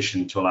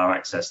positioned to allow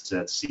access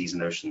to seas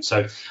and oceans.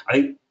 So I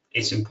think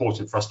it's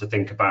important for us to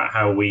think about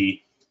how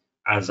we,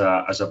 as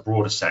a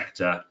broader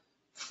sector,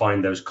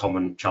 find those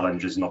common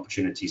challenges and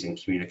opportunities and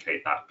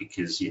communicate that,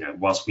 because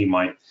whilst we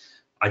might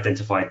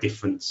identify a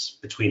difference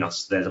between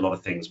us, there's a lot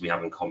of things we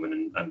have in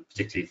common, and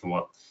particularly from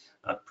what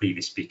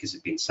previous speakers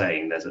have been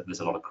saying, there's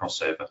a lot of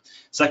crossover.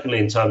 Secondly,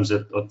 in terms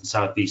of the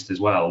southeast as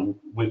well,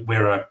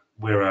 we're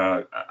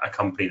a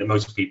company that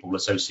most people will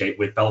associate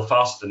with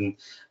Belfast, and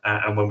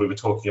when we were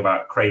talking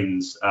about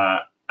cranes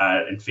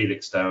in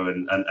Felixstowe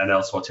and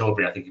elsewhere,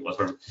 Tilbury, I think it was,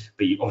 but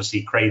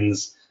obviously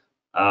cranes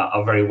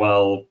are very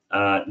well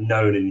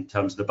known in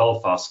terms of the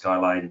Belfast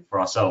skyline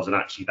for ourselves, and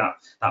actually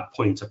that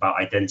point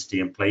about identity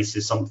and place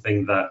is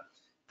something that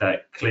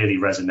clearly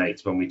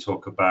resonates when we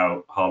talk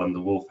about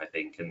Harland Wolff, I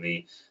think, and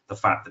the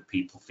fact that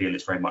people feel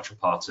it's very much a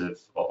part of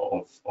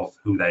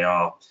who they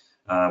are.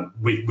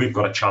 We've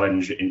got a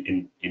challenge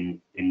in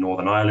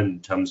Northern Ireland in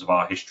terms of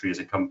our history as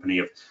a company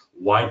of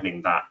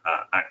widening that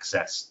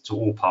access to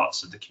all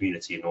parts of the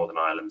community in Northern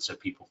Ireland, so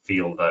people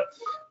feel that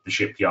the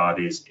shipyard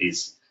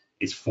is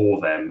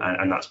for them,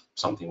 and that's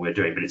something we're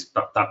doing. But it's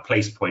that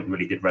place point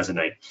really did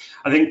resonate.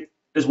 I think,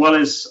 as well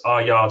as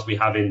our yards we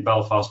have in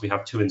Belfast, we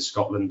have 2 in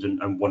Scotland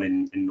and 1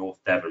 in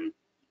North Devon.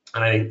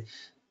 And I think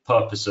the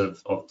purpose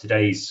of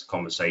today's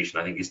conversation,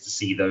 I think, is to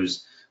see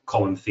those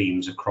common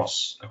themes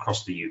across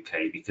the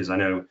UK, because I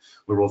know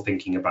we're all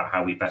thinking about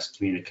how we best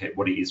communicate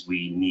what it is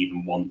we need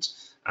and want,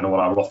 and what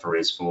our offer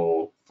is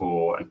for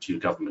and to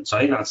government. So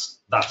I think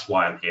that's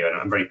why I'm here, and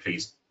I'm very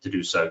pleased to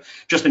do so.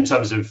 Just in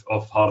terms of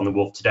Harland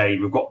Wolff today,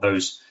 we've got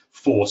those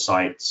 4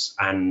 sites,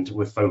 and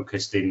we're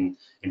focused in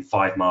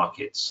 5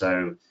 markets.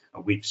 So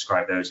we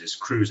describe those as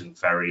cruise and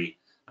ferry.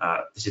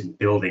 This isn't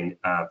building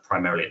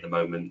primarily at the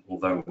moment,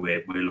 although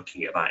we're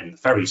looking at that in the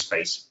ferry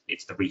space.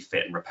 It's the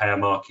refit and repair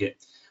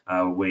market.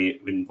 We're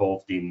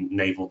involved in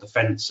naval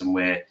defence, and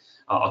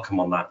I'll come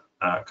on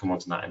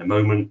to that in a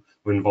moment.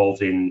 We're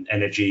involved in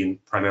energy,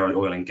 and primarily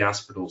oil and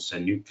gas, but also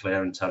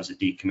nuclear in terms of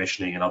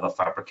decommissioning and other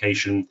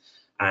fabrication,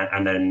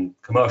 and then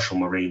commercial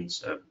marine,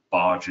 so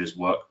barges,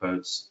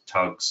 workboats,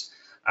 tugs,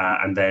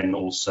 and then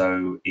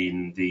also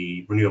in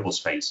the renewable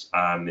space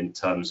in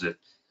terms of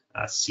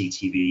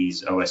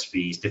CTVs,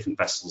 OSVs, different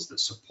vessels that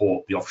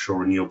support the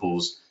offshore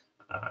renewables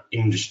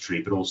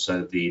industry, but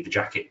also the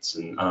jackets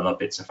and other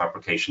bits of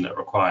fabrication that are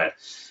required.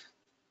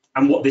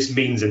 And what this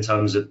means in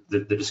terms of the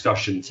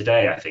discussion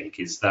today, I think,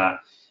 is that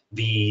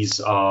these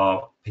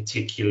are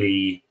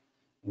particularly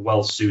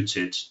well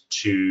suited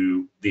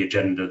to the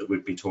agenda that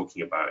we've been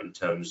talking about in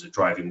terms of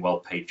driving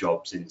well-paid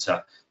jobs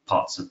into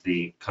parts of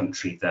the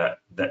country that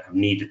have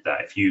needed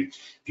that. If you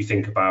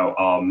think about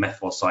our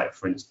methyl site,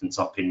 for instance,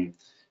 up in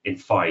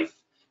Fife,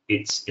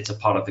 it's a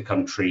part of the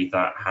country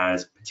that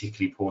has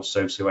particularly poor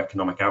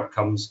socioeconomic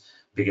outcomes.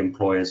 Big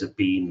employers have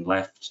been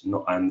left,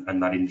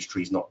 and that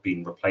industry has not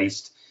been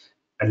replaced.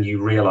 And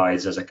you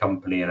realise as a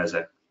company and as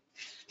a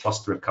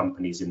cluster of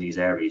companies in these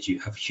areas, you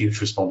have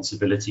huge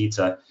responsibility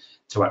to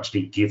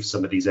actually give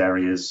some of these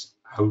areas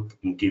hope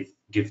and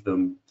give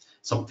them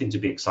something to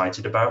be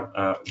excited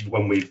about.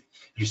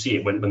 You see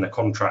it when the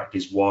contract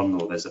is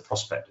won or there's a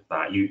prospect of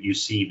that, you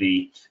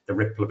see the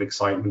ripple of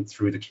excitement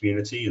through the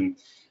community,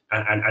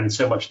 and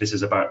so much of this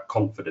is about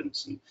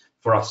confidence. And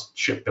for us,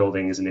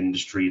 shipbuilding is an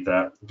industry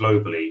that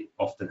globally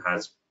often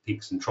has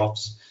peaks and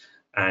troughs,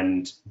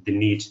 and the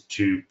need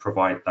to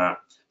provide that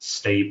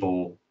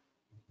stable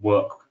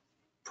work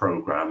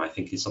program, I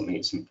think, is something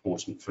that's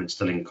important for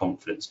instilling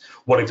confidence.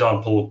 One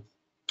example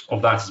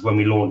of that is when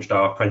we launched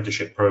our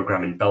apprenticeship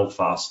program in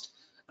Belfast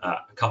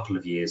a couple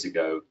of years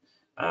ago.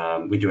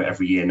 We do it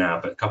every year now,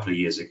 but a couple of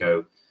years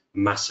ago,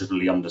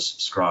 massively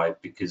undersubscribed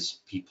because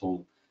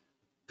people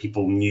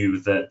knew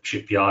that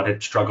shipyard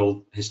had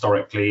struggled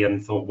historically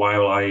and thought, why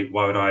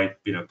would I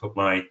put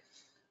my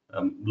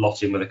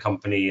lot in with a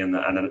company and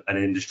an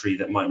industry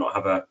that might not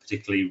have a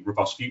particularly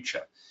robust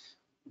future.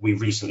 We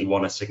recently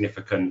won a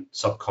significant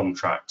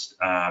subcontract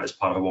as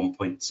part of a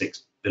 £1.6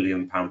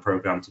 billion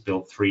programme to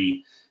build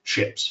 3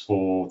 ships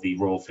for the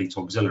Royal Fleet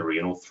Auxiliary,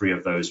 and all 3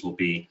 of those will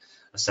be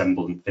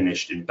assembled and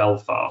finished in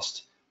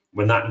Belfast.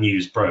 When that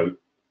news broke,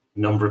 a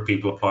number of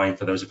people applying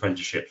for those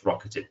apprenticeships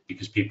rocketed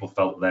because people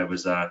felt there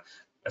was a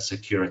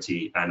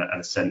security and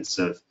a sense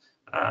of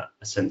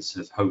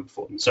hope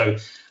for them. So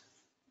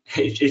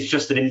it's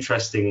just an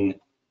interesting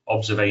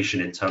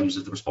observation in terms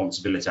of the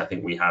responsibility I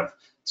think we have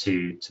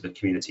to the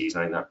communities.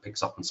 I think that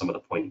picks up on some of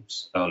the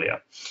points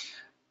earlier.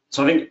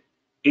 So I think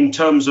in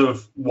terms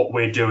of what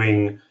we're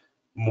doing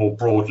more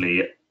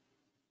broadly,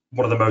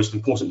 one of the most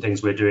important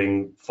things we're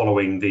doing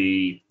following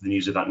the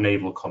news of that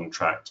naval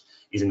contract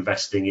is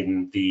investing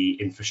in the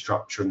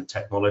infrastructure and the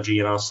technology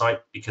in our site,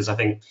 because I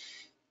think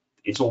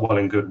it's all well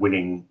and good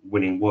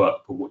winning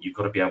work, but what you've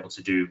got to be able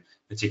to do,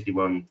 particularly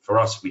when for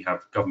us we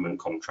have government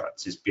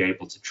contracts, is be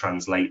able to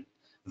translate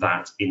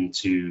that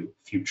into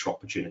future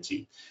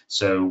opportunity.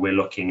 So we're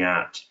looking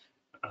at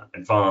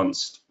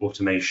advanced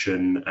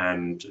automation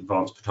and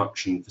advanced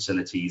production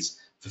facilities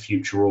for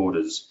future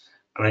orders,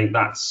 and I think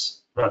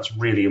that's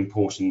really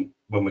important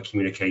when we're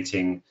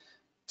communicating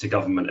to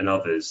government and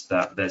others,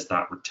 that there's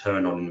that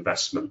return on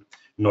investment.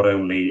 Not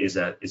only is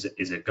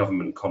a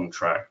government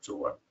contract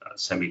or a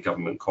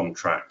semi-government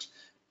contract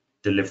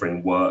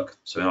delivering work,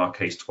 so in our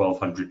case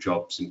 1,200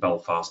 jobs in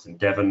Belfast and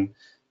Devon,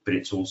 but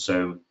it's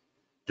also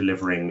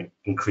delivering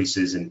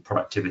increases in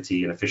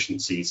productivity and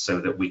efficiency so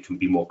that we can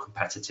be more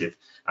competitive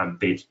and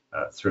bid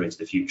through into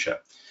the future.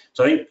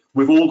 So I think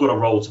we've all got a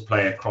role to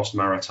play across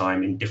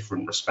maritime in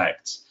different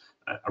respects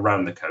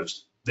around the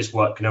coast. This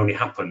work can only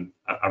happen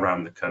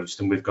around the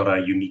coast, and we've got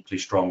a uniquely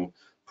strong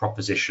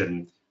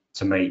proposition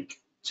to make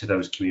to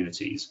those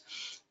communities.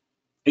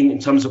 In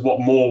terms of what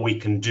more we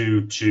can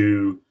do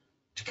to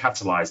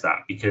catalyse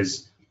that,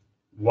 because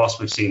whilst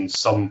we've seen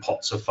some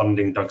pots of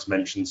funding, Doug's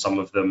mentioned some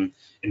of them,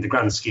 in the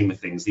grand scheme of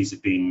things, these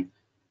have been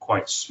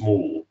quite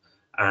small,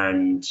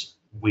 and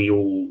we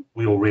all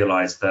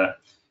realise that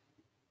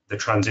the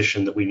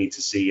transition that we need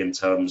to see in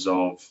terms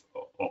of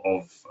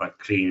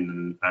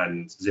clean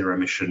and zero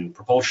emission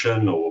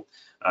propulsion or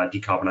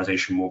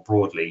decarbonisation more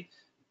broadly,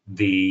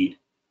 the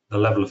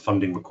level of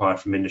funding required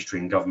from industry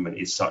and government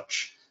is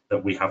such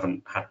that we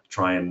haven't had to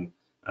try and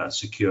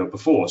secure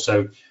before.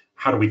 So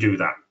how do we do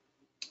that?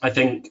 I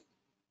think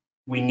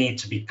we need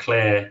to be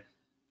clear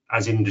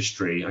as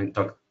industry. I think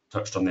Doug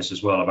touched on this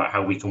as well, about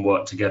how we can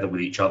work together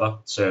with each other.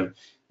 So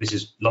this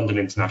is London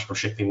International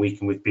Shipping Week,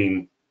 and we've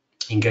been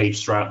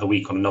engaged throughout the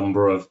week on a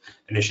number of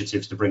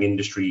initiatives to bring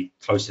industry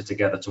closer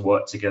together, to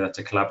work together,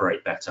 to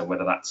collaborate better,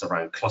 whether that's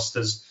around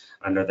clusters.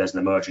 I know there's an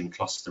emerging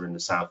cluster in the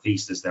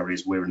southeast, as there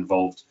is. We're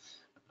involved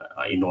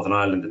in Northern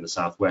Ireland, in the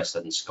southwest,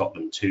 and in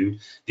Scotland too.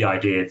 The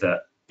idea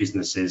that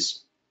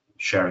businesses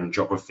sharing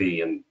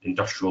geography and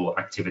industrial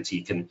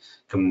activity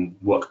can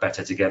work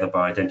better together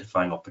by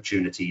identifying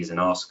opportunities and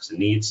asks and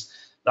needs.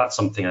 That's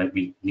something I think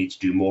we need to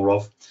do more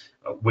of.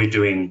 We're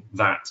doing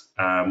that.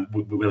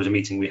 There was a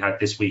meeting we had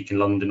this week in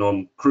London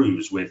on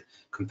cruise with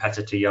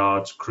competitor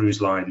yards,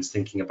 cruise lines,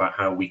 thinking about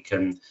how we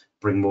can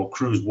bring more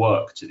cruise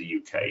work to the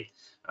UK.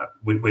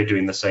 We're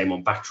doing the same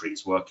on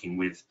batteries, working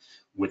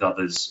with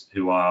others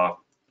who are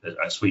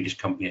a Swedish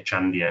company,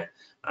 Chandia,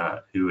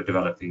 who are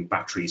developing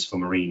batteries for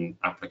marine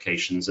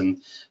applications.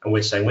 And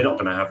we're saying we're not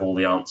going to have all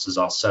the answers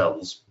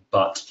ourselves,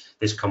 but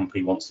this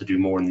company wants to do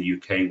more in the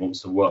UK,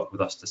 wants to work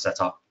with us to set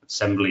up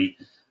assembly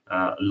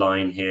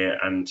line here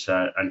and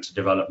to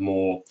develop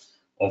more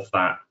of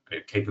that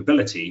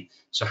capability.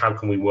 So how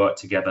can we work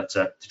together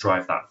to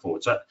drive that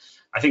forward? So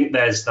I think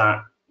there's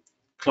that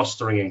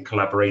clustering and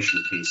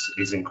collaboration piece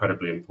is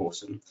incredibly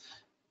important.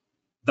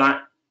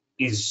 That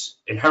is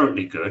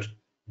inherently good,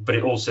 but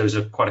it also is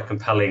quite a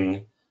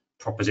compelling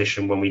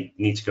proposition when we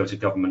need to go to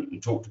government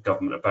and talk to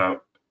government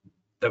about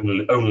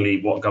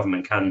only what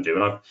government can do.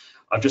 And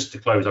I've just to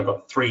close, I've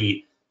got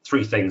three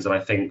things that I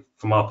think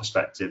from our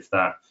perspective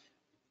that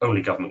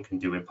only government can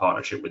do in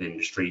partnership with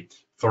industry.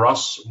 For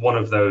us, one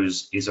of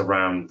those is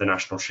around the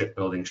National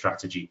Shipbuilding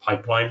Strategy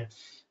pipeline.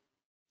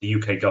 The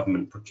UK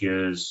government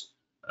procures,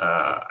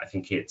 I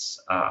think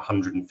it's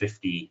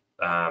 150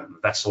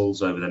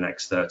 vessels over the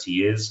next 30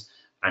 years,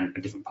 and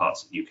different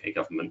parts of the UK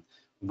government.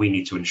 We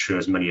need to ensure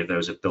as many of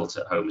those are built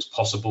at home as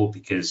possible,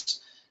 because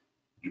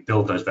you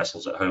build those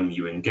vessels at home,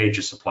 you engage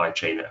a supply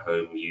chain at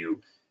home,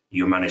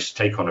 you manage to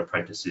take on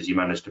apprentices, you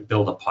manage to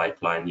build a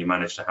pipeline, you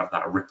manage to have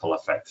that ripple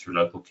effect through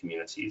local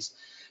communities.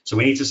 So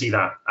we need to see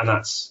that, and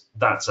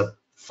that's a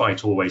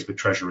fight always with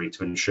Treasury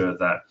to ensure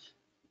that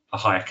a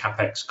higher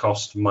capex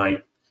cost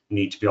might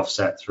need to be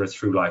offset through a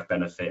through life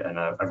benefit and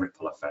a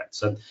ripple effect.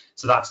 So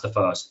that's the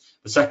first.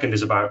 The second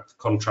is about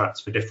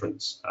contracts for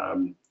difference.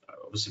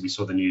 Obviously we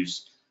saw the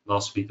news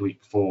last week, the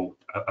week before,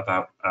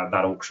 about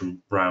that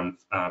auction round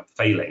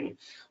failing.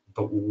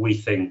 But we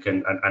think,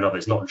 and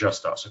others, not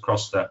just us,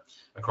 across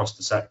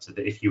the sector,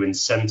 that if you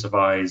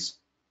incentivize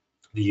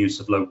the use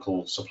of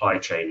local supply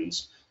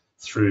chains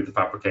through the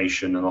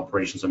fabrication and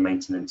operations and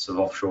maintenance of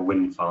offshore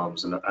wind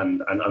farms and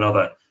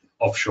other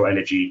offshore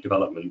energy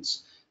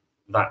developments,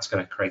 that's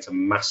going to create a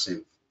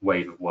massive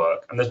wave of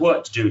work. And there's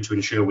work to do to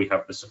ensure we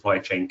have the supply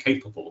chain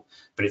capable,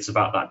 but it's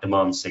about that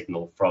demand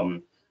signal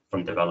from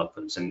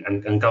developers,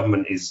 and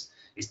government is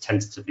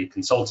tentatively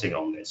consulting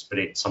on this, but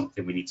it's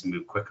something we need to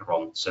move quicker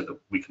on so that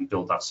we can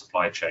build that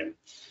supply chain.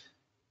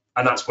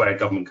 And that's where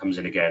government comes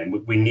in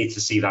again. We need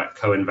to see that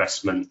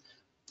co-investment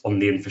on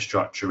the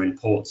infrastructure in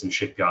ports and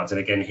shipyards. And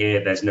again,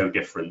 here there's no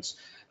difference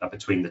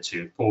between the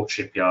two. Port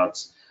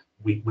shipyards,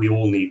 we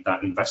all need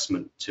that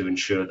investment to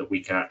ensure that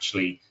we can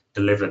actually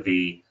deliver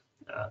the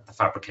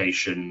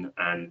fabrication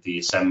and the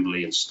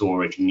assembly and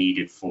storage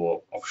needed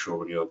for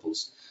offshore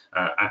renewables.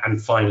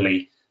 And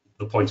finally,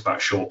 the point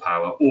about shore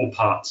power. All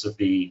parts of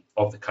the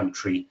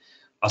country,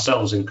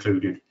 ourselves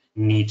included,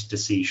 need to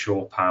see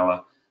shore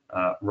power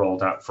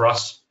rolled out. For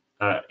us,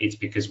 it's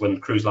because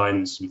when cruise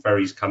lines and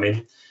ferries come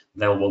in,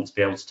 they'll want to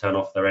be able to turn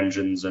off their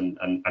engines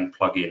and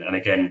plug in. And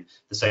again,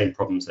 the same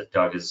problems that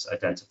Doug has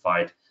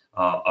identified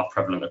are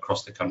prevalent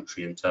across the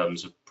country in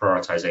terms of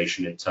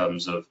prioritisation, in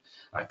terms of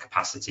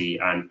capacity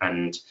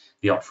and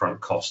the upfront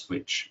cost,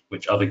 which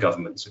other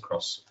governments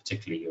across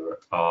particularly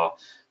Europe are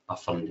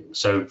funding.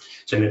 So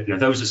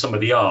those are some of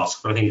the asks,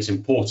 but I think it's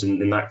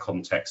important in that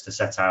context to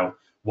set out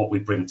what we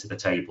bring to the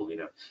table.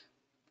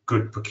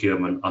 Good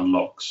procurement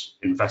unlocks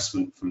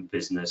investment from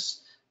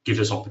business, gives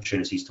us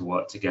opportunities to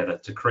work together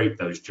to create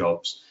those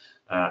jobs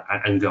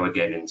and go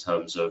again in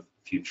terms of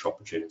future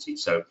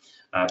opportunities. So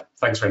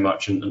thanks very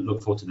much, and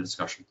look forward to the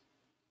discussion.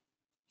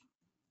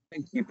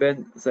 Thank you,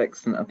 Ben. That's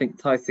excellent. I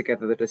think ties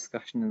together the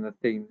discussion and the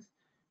themes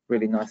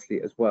really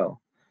nicely as well.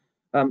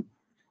 So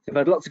I've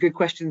had lots of good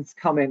questions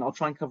come in. I'll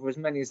try and cover as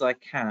many as I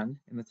can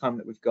in the time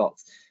that we've got.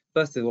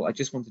 First of all, I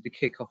just wanted to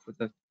kick off with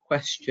a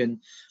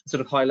question, a sort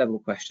of high-level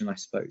question, I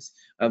suppose.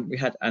 We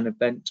had an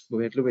event where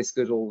we had Lewis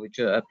Goodall,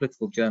 a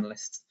political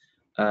journalist,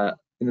 in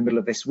the middle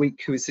of this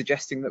week, who was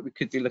suggesting that we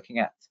could be looking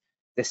at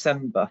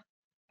December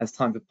as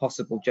time for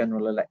possible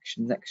general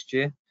election next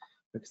year,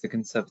 because the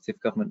Conservative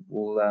government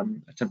will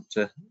attempt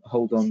to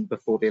hold on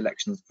before the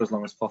elections for as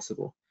long as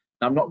possible.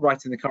 Now, I'm not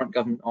writing the current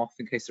government off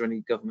in case there are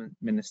any government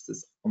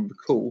ministers on the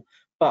call,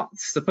 but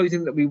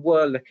supposing that we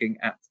were looking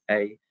at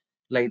a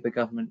Labour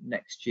government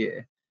next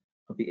year,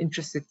 I'd be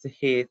interested to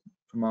hear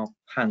from our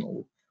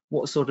panel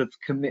what sort of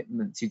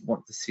commitments you'd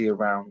want to see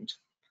around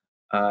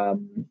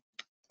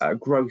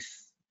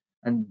growth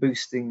and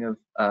boosting of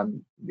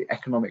the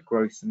economic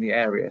growth in the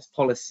areas,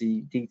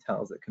 policy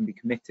details that can be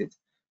committed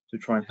to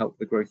try and help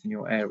the growth in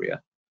your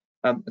area.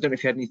 I don't know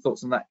if you had any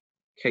thoughts on that,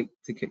 Kate,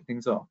 to kick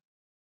things off.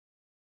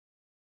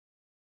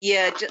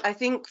 Yeah, I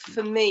think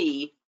for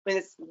me,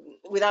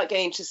 without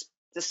getting into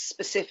the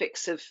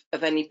specifics of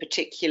any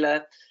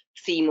particular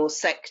theme or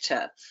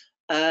sector,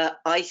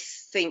 I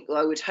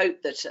would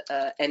hope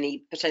that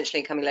any potentially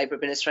incoming Labour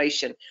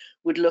administration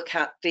would look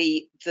at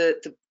the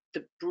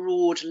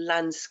broad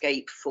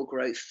landscape for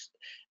growth,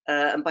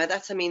 and by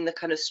that I mean the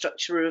kind of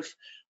structure of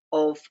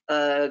of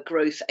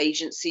growth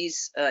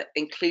agencies,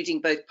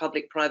 including both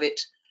public-private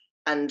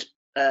and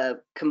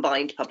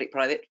combined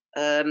public-private.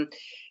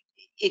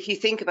 If you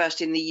think about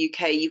it, in the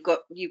UK, you've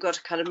got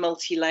a kind of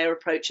multi-layer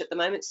approach at the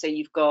moment. So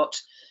you've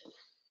got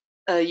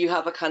you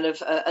have a kind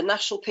of a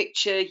national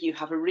picture, you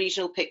have a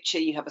regional picture,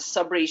 you have a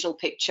sub-regional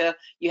picture,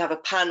 you have a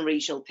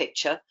pan-regional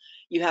picture,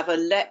 you have a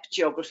LEP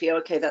geography.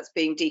 Okay, that's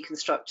being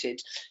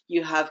deconstructed.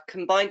 You have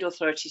combined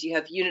authorities, you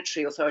have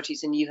unitary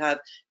authorities, and you have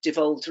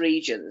devolved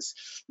regions.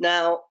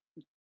 Now,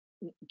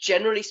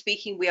 generally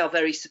speaking, we are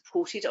very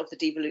supportive of the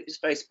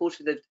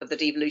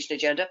devolution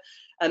agenda,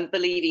 and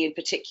believing in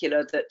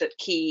particular that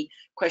key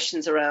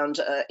questions around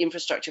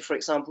infrastructure, for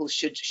example,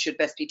 should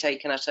best be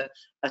taken at a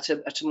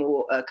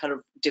more kind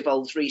of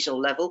devolved regional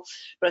level.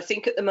 But I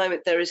think at the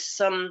moment there is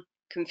some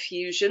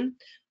confusion,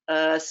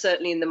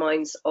 certainly in the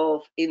minds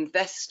of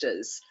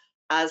investors,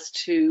 as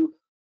to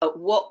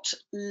what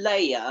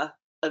layer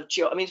of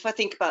I mean, if I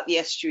think about the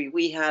estuary,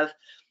 we have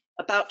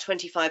about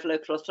 25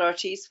 local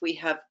authorities, we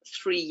have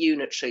 3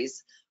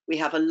 unitaries, we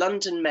have a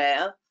London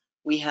mayor,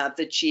 we have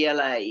the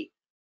GLA,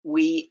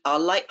 we are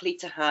likely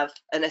to have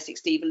an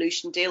Essex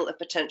devolution deal, a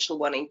potential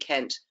one in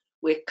Kent.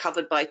 We're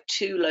covered by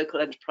 2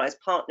 local enterprise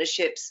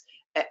partnerships,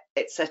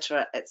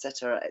 etc.,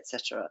 etc.,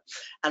 etc.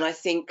 And I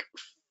think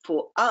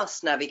for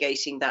us,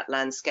 navigating that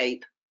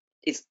landscape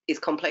is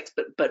complex,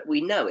 but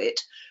we know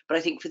it. But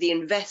I think for the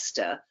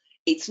investor,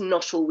 it's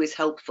not always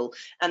helpful.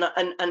 And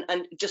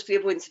just for the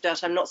avoidance of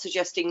doubt, I'm not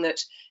suggesting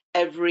that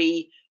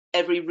every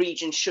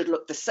region should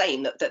look the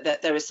same,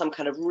 that there is some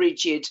kind of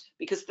rigid,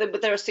 because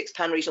there are 6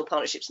 pan-regional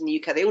partnerships in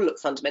the UK, they all look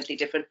fundamentally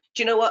different.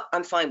 Do you know what?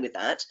 I'm fine with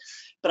that.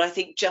 But I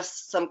think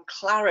just some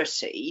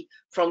clarity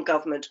from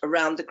government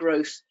around the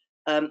growth,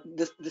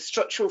 the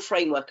structural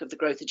framework of the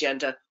growth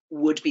agenda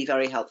would be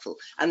very helpful.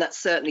 And that's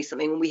certainly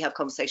something, when we have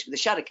conversation with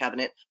the Shadow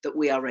Cabinet, that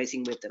we are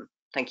raising with them.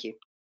 Thank you.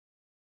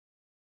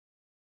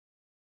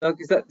 Doug,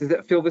 does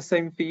that feel the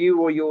same for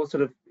you, or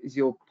is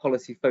your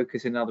policy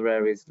focus in other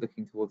areas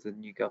looking towards a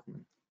new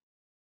government?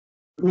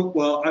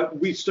 Well,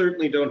 we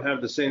certainly don't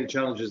have the same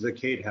challenges that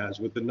Kate has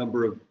with the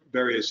number of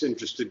various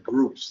interested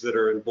groups that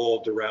are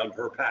involved around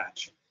her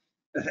patch.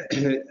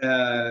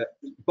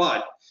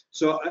 But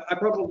so I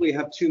probably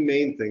have 2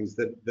 main things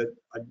that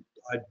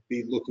I'd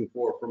be looking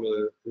for from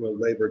a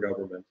Labour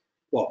government.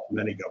 Well,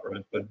 many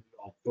government, but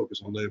I'll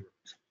focus on Labour.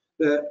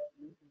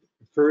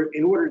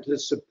 In order to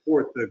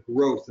support the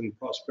growth and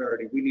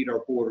prosperity, we need our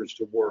borders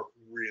to work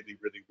really,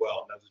 really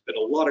well. Now, there's been a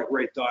lot of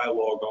great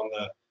dialogue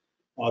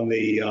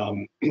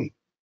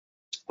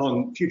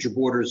on Future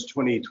Borders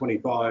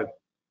 2025,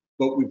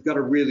 but we've got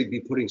to really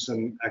be putting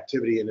some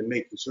activity in and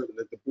making certain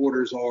that the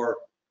borders are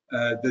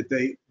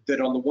that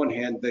on the one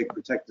hand they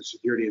protect the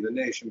security of the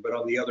nation, but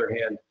on the other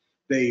hand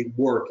they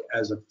work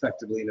as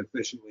effectively and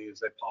efficiently as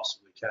they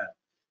possibly can.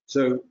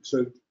 So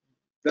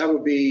that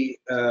would be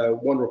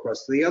one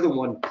request. The other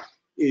one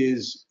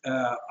is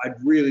I'd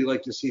really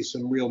like to see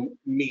some real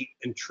meat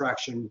and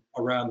traction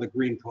around the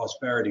Green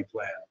Prosperity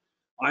Plan.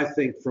 I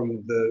think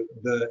from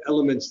the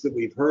elements that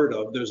we've heard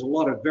of, there's a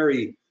lot of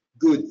very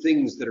good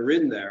things that are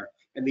in there,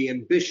 and the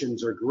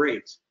ambitions are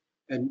great.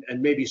 And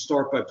maybe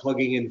start by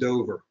plugging in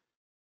Dover.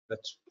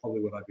 That's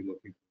probably what I'd be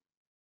looking for.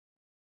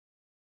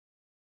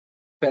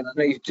 Ben, I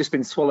know you've just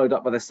been swallowed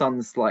up by the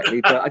sun slightly,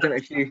 but I don't know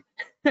if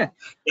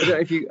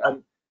you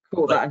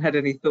caught that and had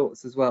any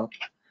thoughts as well.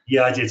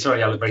 Yeah, I did.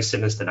 Sorry, I look very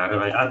sinister now.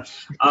 I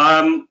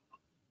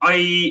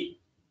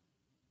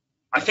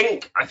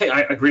think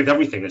I agree with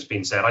everything that's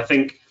been said. I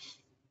think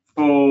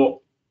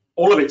for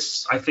all of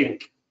it's,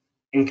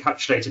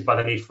 encapsulated by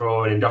the need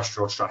for an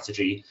industrial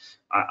strategy,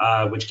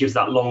 which gives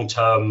that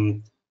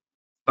long-term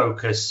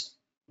focus,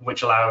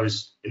 which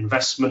allows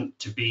investment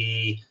to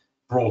be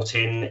brought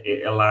in.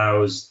 It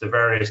allows the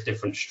various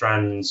different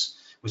strands.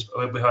 We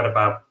heard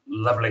about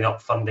levelling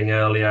up funding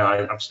earlier.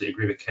 I absolutely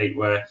agree with Kate,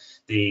 where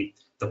the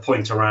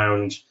point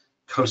around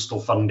coastal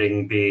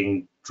funding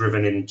being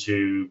driven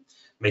into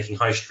making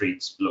high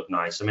streets look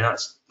nice. I mean,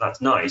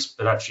 that's nice,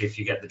 but actually if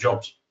you get the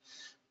jobs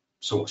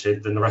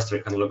sorted, then the rest of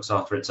it kind of looks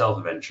after itself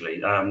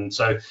eventually.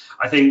 So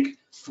I think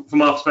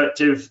from our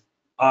perspective,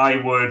 I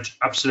would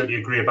absolutely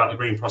agree about the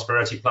Green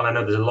Prosperity Plan. I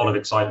know there's a lot of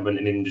excitement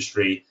in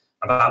industry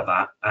about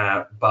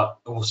that, but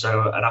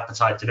also an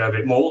appetite to know a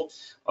bit more.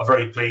 I'm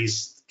very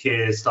pleased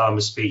Keir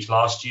Starmer's speech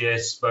last year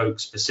spoke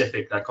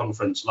specifically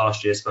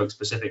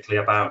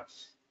about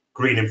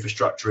green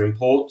infrastructure in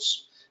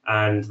ports,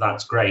 and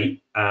that's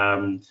great.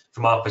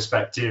 From our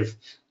perspective,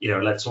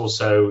 let's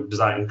also, does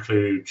that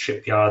include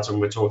shipyards? And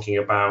we're talking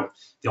about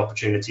the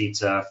opportunity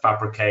to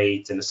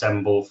fabricate and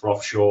assemble for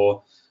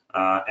offshore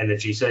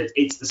energy. So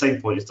it's the same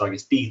point as Doug,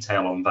 it's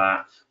detail on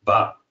that,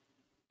 but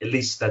at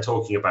least they're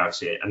talking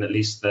about it, and at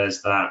least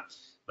there's that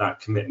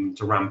commitment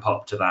to ramp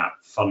up to that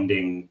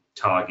funding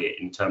target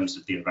in terms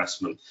of the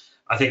investment.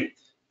 I think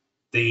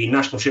the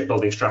national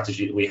shipbuilding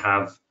strategy that we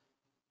have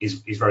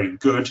is very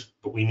good,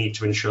 but we need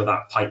to ensure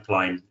that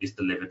pipeline is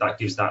delivered. That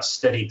gives that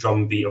steady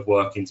drumbeat of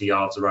work into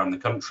yards around the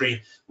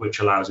country, which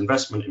allows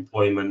investment,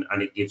 employment,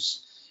 and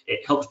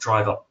it helps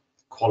drive up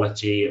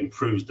quality, it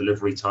improves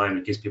delivery time,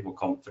 it gives people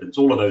confidence,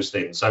 all of those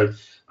things. So,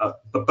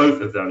 but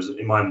both of those,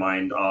 in my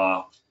mind,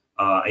 are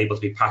able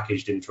to be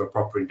packaged into a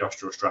proper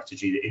industrial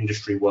strategy. The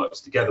industry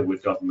works together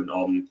with government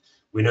on,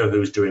 we know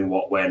who's doing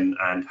what when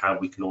and how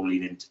we can all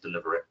lean in to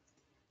deliver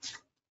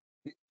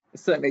it.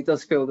 Certainly it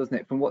does feel, doesn't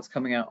it, from what's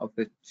coming out of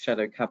the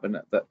shadow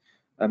cabinet, that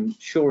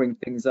shoring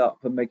things up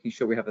and making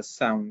sure we have a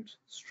sound,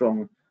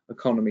 strong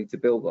economy to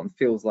build on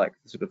feels like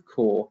the sort of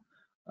core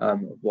of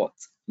what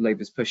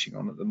Labour's pushing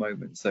on at the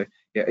moment. So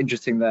yeah,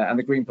 interesting there. And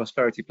the Green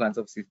Prosperity Plan's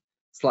obviously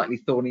slightly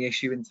thorny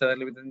issue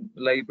internally within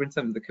Labour in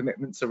terms of the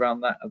commitments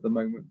around that at the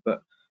moment,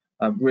 but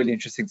really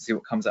interesting to see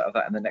what comes out of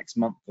that in the next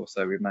month or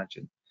so, we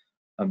imagine,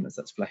 as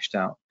that's fleshed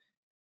out.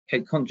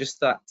 Kate, conscious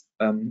that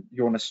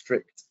you're on a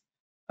strict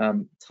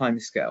time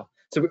scale.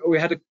 So we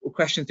had a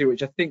question through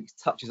which I think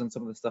touches on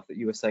some of the stuff that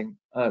you were saying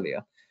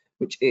earlier,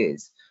 which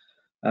is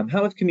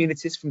how have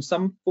communities from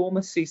some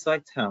former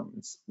seaside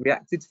towns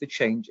reacted to the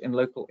change in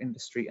local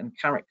industry and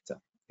character?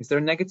 Is there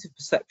a negative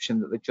perception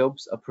that the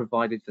jobs are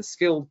provided for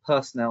skilled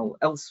personnel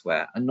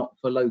elsewhere and not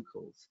for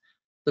locals?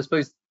 So I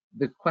suppose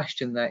the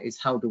question there is,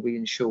 how do we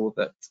ensure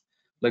that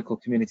local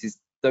communities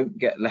don't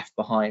get left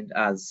behind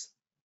as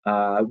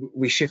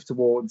we shift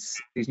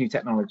towards these new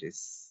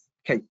technologies?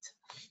 Kate.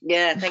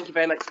 Yeah, thank you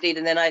very much indeed.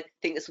 And then I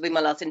think this will be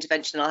my last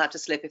intervention. I'll have to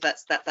slip if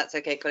that's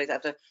okay, colleagues. I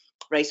have to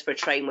race for a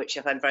train, which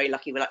if I'm very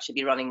lucky will actually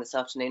be running this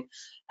afternoon.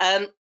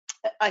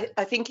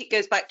 I think it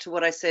goes back to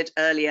what I said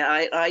earlier.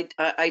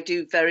 I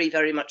do very,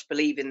 very much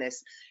believe in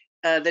this,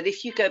 that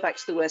if you go back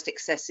to the worst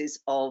excesses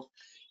of,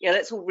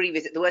 let's all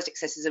revisit the worst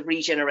excesses of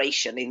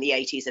regeneration in the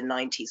 80s and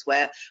 90s,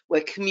 where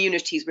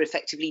communities were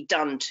effectively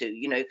done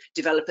to,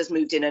 developers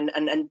moved in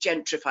and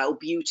gentrified or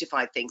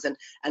beautified things,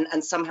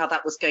 and somehow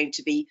that was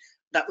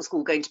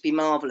all going to be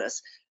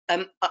marvelous.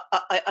 And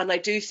I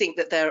do think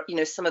that there,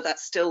 some of that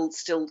still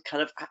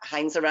kind of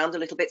hangs around a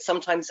little bit,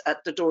 sometimes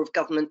at the door of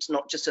government,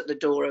 not just at the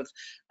door of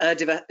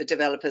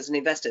developers and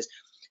investors.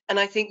 And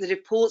I think that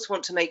if ports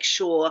want to make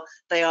sure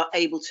they are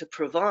able to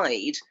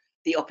provide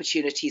the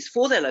opportunities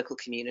for their local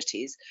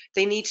communities,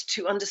 they need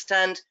to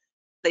understand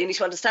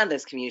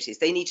those communities.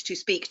 They need to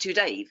speak to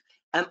Dave.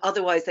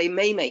 Otherwise, they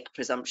may make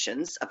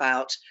presumptions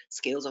about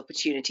skills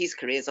opportunities,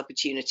 careers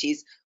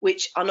opportunities,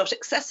 which are not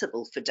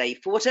accessible for Dave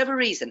for whatever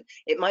reason.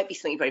 It might be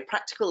something very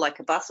practical like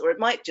a bus, or it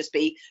might just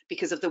be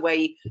because of the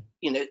way,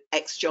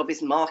 X job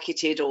is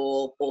marketed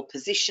or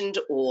positioned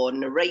or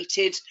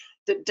narrated,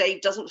 that Dave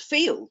doesn't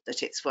feel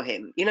that it's for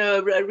him.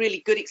 A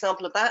really good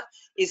example of that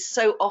is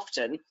so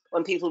often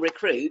when people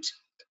recruit,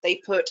 they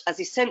put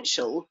as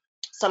essential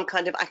some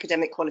kind of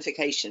academic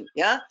qualification.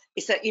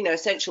 It's that,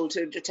 essential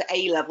to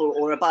A level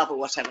or above or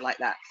whatever like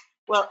that.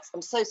 Well,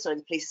 I'm so sorry,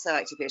 the police are so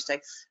active here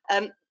today.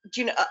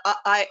 Do you know,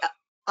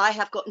 I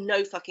have got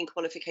no fucking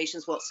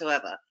qualifications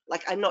whatsoever.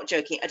 Like, I'm not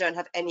joking. I don't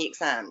have any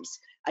exams.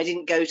 I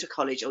didn't go to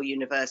college or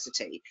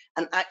university,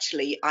 and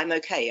actually I'm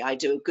okay. I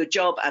do a good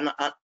job, and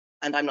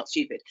I'm not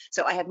stupid.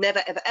 So I have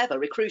never ever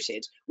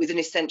recruited with an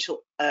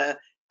essential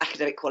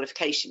academic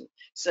qualification.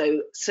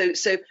 So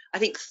I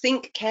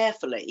think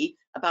carefully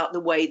about the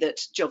way that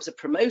jobs are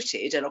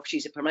promoted and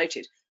opportunities are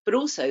promoted, but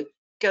also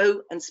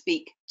go and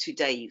speak to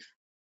Dave.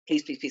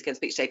 Please go and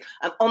speak to Dave.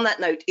 On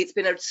that note, it's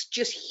been a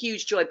just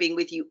huge joy being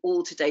with you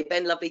all today.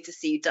 Ben, lovely to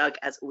see you. Doug,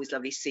 as always,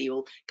 lovely to see you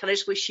all. Can I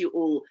just wish you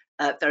all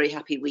very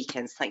happy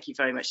weekends? Thank you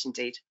very much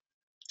indeed.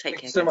 Take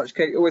care. Thank you so much,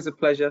 Kate. Always a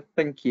pleasure.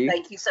 Thank you.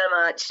 Thank you so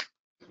much.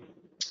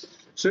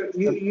 So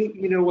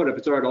you know what? If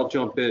it's all right, I'll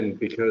jump in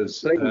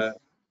because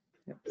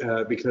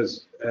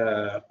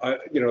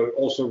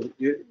also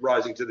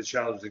rising to the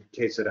challenge that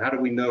Kate said. How do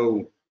we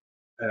know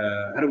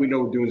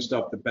doing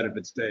stuff that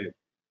benefits Dave?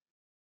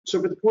 So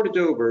for the Port of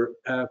Dover,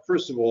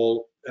 first of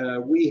all,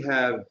 we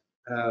have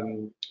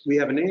an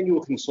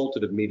annual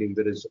consultative meeting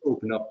that is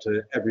open up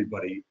to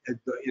everybody,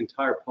 the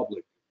entire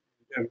public,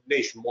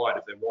 nationwide,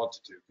 if they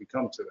wanted to, we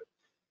come to it.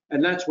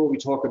 And that's where we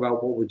talk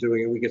about what we're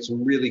doing, and we get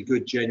some really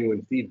good,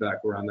 genuine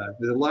feedback around that.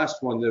 The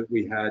last one that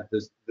we had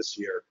this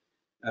year,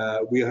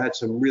 we had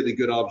some really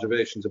good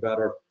observations about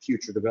our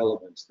future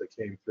developments that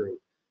came through.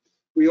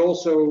 We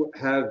also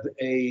have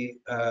a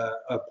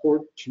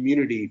port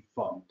community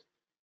fund.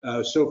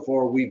 So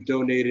far, we've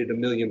donated £1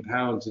 million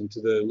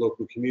into the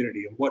local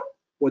community, and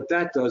what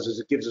that does is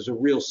it gives us a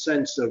real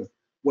sense of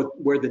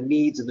where the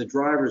needs and the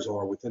drivers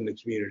are within the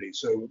community.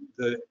 So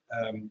the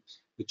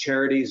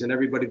charities and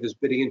everybody that's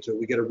bidding into it,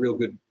 we get a real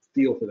good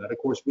feel for that. Of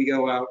course, we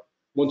go out,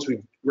 once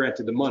we've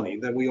granted the money,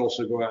 then we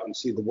also go out and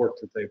see the work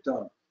that they've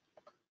done.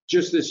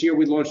 Just this year,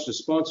 we launched a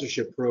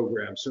sponsorship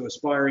program. So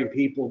aspiring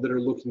people that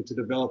are looking to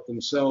develop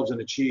themselves and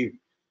achieve,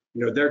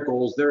 their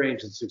goals, their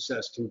aims at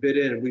success can bid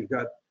in. And we've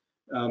got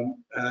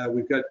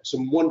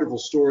some wonderful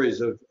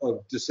stories of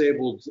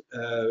disabled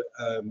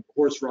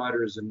horse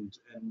riders and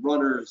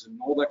runners and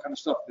all that kind of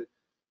stuff.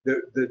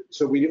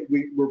 So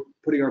we're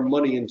putting our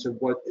money into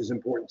what is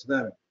important to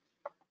them.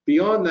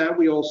 Beyond that,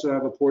 we also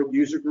have a port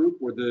user group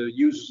where the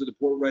users of the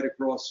port right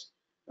across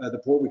the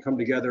port, we come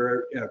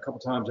together a couple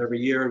times every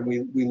year, and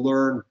we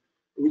learn,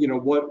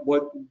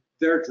 what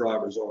their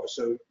drivers are.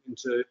 So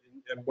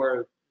and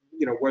where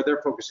where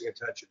they're focusing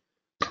attention.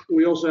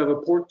 We also have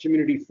a port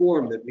community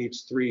forum that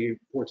meets 3-4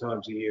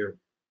 times a year.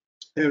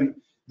 And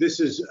this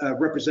is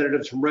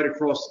representatives from right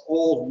across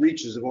all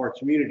reaches of our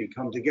community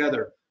come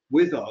together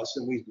with us,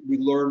 and we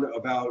learn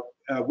about,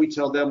 we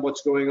tell them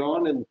what's going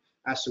on and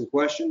ask some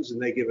questions,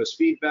 and they give us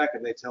feedback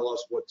and they tell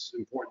us what's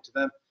important to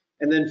them.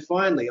 And then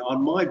finally,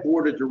 on my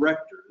board of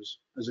directors,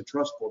 as a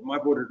trust board, my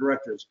board of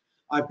directors,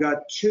 I've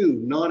got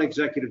 2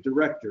 non-executive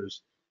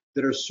directors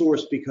that are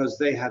sourced because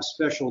they have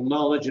special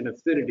knowledge and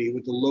affinity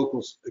with the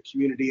local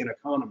community and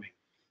economy.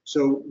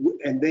 So,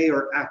 and they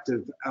are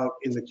active out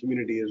in the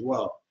community as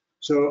well.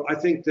 So I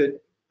think that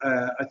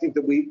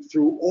we,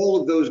 through all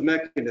of those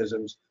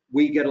mechanisms,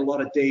 we get a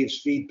lot of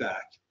Dave's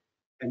feedback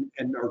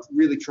and are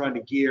really trying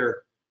to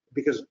gear,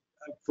 because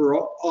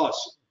for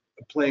us,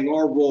 playing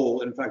our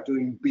role, in fact,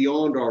 doing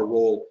beyond our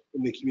role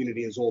in the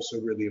community is also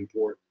really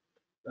important.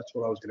 That's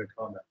what I was going to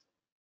comment.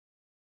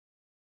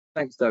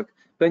 Thanks, Doug.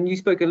 Ben, you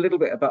spoke a little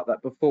bit about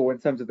that before in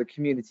terms of the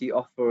community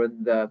offer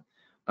and the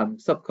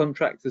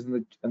subcontractors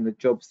and the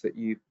jobs that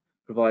you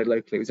provide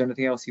locally. Was there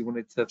anything else you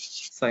wanted to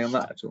say on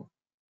that at all?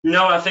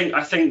 No, I think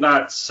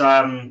that's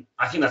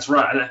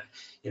right.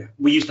 And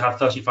we used to have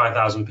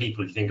 35,000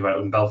 people, if you think about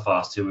it, in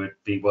Belfast, who would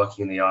be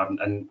working in the yard,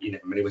 and in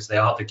many ways they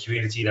are the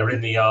community. They're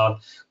in the yard.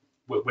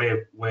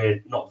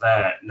 We're not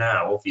there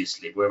now.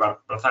 Obviously, we're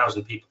about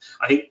 1,000 people.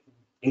 I think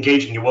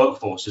engaging your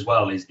workforce as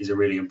well is a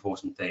really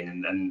important thing.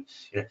 And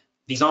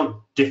these aren't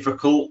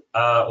difficult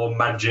or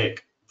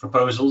magic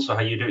proposals for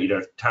how you do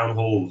it. Town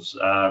halls,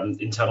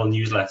 internal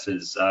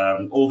newsletters,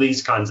 all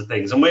these kinds of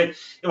things. And we're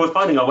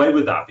finding our way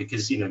with that,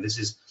 because this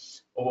is,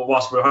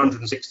 whilst we're a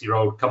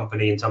 160-year-old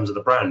company in terms of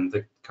the brand,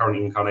 the current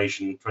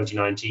incarnation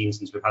 2019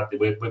 since we've had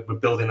we're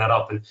building that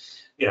up, and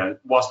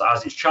whilst it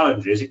has its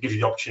challenges, it gives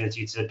you the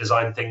opportunity to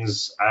design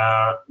things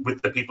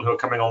with the people who are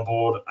coming on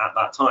board at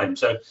that time.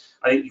 So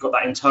I think you've got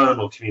that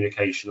internal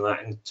communication,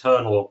 that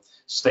internal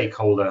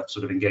stakeholder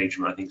sort of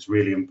engagement. I think is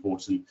really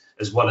important,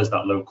 as well as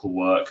that local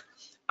work.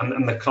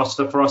 And the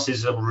cluster for us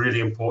is a really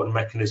important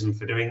mechanism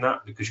for doing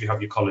that, because you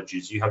have your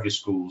colleges, you have your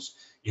schools,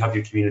 you have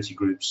your community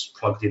groups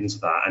plugged into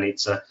that, and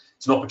it's an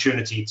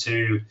opportunity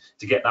to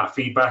get that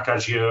feedback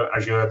as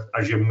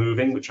you're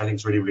moving, which I think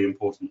is really, really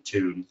important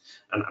too.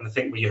 And I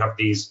think when you have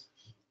these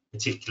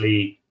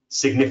particularly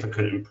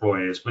significant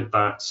employers with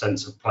that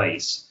sense of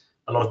place,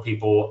 a lot of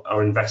people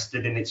are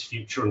invested in its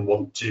future and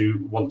want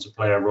to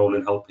play a role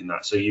in helping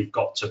that. So you've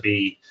got to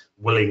be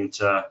willing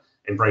to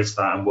embrace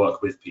that and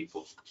work with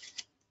people.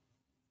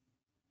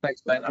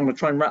 Thanks, Ben. I'm going to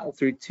try and rattle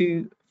through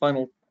 2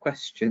 final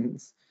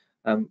questions.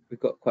 We've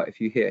got quite a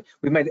few here.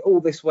 We've made it all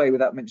this way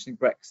without mentioning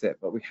Brexit,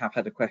 but we have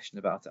had a question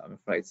about it, I'm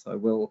afraid. So I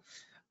will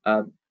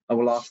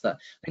ask that.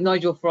 I think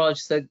Nigel Farage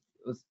said,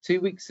 it was 3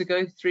 weeks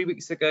ago,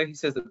 he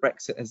says that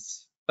Brexit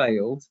has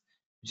failed,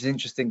 which is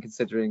interesting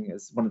considering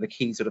as one of the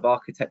key sort of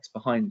architects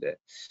behind it.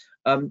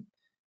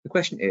 The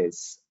question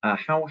is,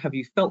 how have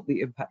you felt the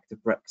impact of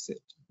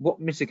Brexit? What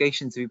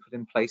mitigations have you put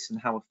in place,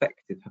 and how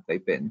effective have they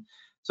been?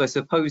 So I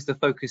suppose the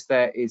focus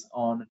there is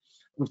on,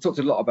 we've talked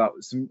a lot about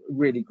some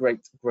really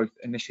great growth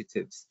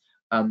initiatives.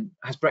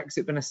 Has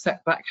Brexit been a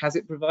setback? Has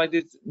it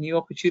provided new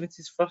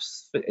opportunities for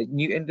us, for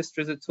new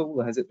industries at all?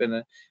 Or has it been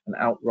an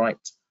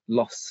outright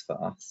loss for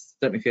us?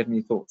 Don't know if you had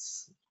any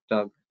thoughts,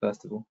 Doug,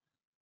 first of all.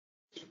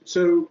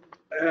 So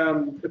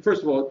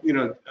first of all,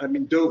 I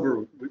mean,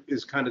 Dover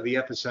is kind of the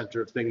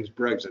epicenter of things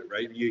Brexit,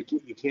 right? You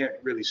can't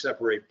really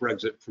separate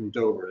Brexit from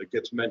Dover. It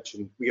gets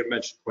mentioned, we get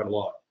mentioned quite a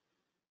lot.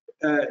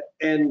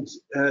 And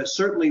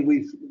certainly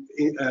we've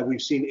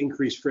seen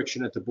increased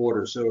friction at the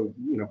border. So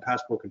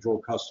passport control,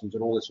 customs,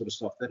 and all this sort of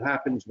stuff that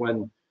happens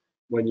when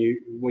you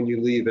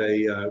leave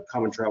a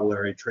common travel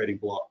area, trading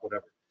block,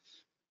 whatever.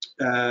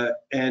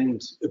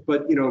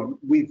 But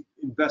we've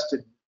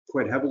invested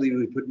quite heavily.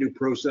 We put new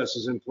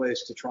processes in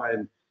place to try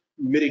and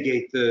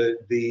mitigate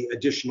the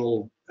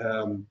additional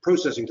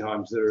processing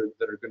times that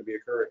are going to be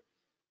occurring.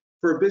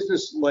 For a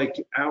business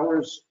like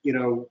ours,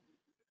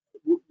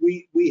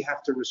 we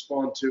have to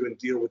respond to and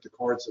deal with the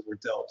cards that we're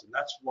dealt, and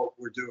that's what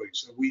we're doing.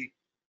 So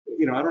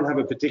I don't have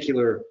a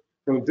particular,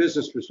 from a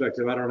business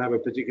perspective, I don't have a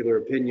particular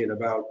opinion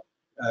about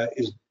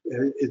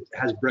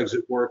has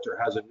Brexit worked or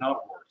has it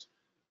not worked.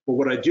 But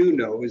what I do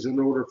know is, in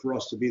order for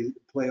us to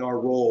play our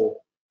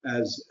role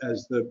as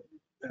the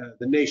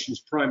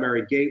nation's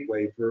primary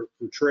gateway for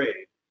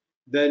trade,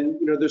 then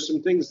there's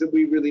some things that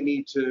we really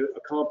need to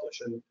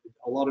accomplish, and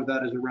a lot of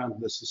that is around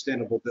the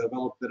sustainable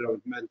development that I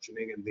was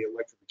mentioning and the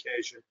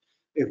electrification.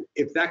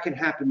 If that can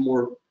happen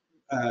more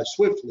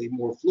swiftly,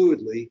 more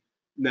fluidly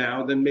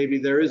now, then maybe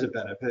there is a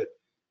benefit.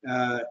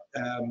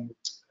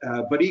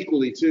 But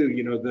equally too,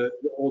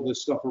 all the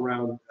stuff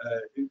around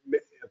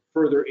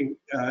further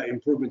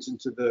improvements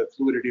into the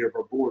fluidity of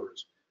our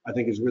borders, I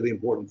think is really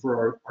important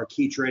for our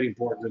key trading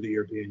partner, the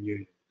European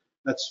Union.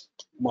 That's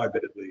my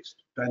bit at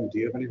least. Ben, do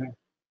you have anything?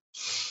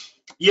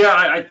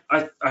 Yeah,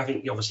 I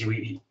think obviously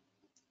we,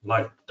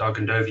 like Doug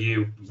and Dove,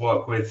 you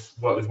work with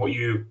what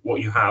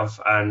you have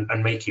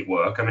and make it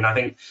work. I mean, I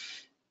think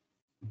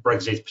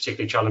Brexit is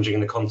particularly challenging in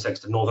the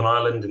context of Northern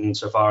Ireland,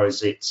 insofar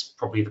as it's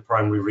probably the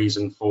primary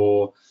reason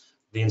for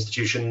the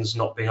institutions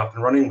not being up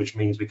and running, which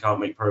means we can't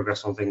make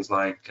progress on things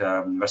like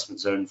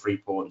investment zone,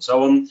 Freeport, and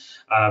so on,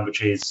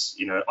 which is,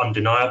 you know,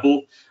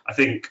 undeniable. I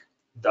think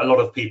a lot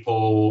of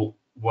people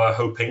were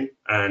hoping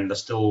and are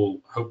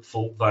still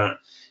hopeful that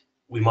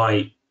we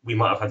might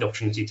have had the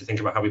opportunity to think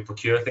about how we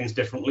procure things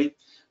differently.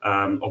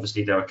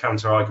 Obviously, there are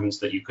counter arguments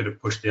that you could have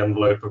pushed the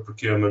envelope of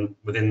procurement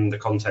within the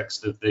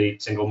context of the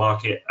single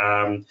market.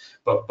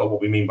 But what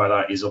we mean by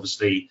that is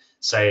obviously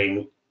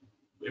saying,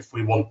 if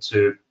we want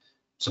to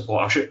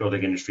support our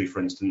shipbuilding industry, for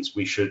instance,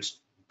 we should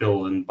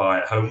build and buy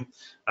at home.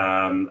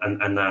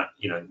 And that,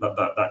 you know,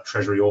 that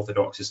Treasury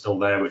orthodox is still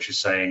there, which is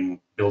saying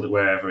build it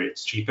wherever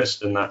it's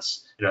cheapest, and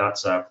that's, you know,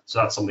 so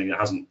that's something that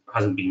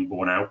hasn't been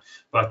borne out.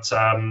 But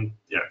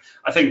you know,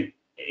 I think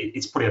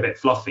it's probably a bit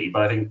fluffy,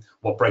 but I think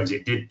what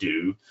Brexit did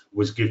do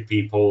was give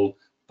people,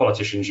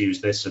 politicians use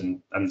this,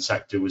 and the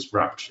sector was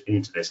wrapped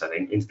into this, I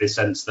think, into this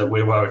sense that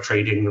we were a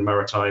trading and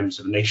maritime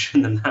sort of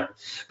nation, and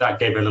that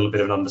gave a little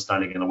bit of an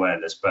understanding and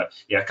awareness. But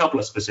yeah, a couple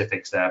of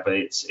specifics there, but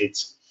it's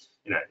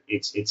you know,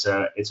 it's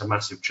a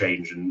massive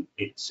change, and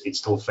it's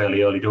still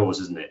fairly early doors,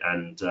 isn't it?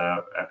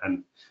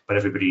 But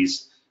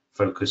everybody's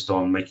focused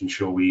on making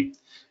sure we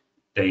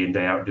day in,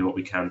 day out do what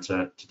we can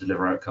to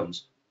deliver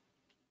outcomes.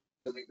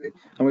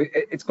 And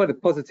it's quite a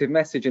positive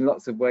message in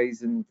lots of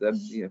ways, and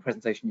you know,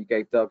 presentation you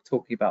gave, Doug,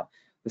 talking about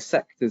the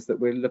sectors that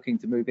we're looking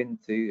to move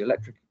into: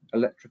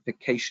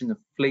 electrification of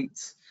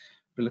fleets,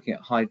 we're looking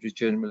at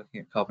hydrogen, we're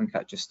looking at carbon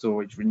capture,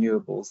 storage,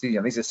 renewables. You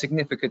know, these are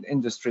significant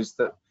industries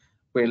that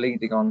we're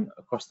leading on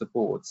across the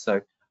board.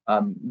 So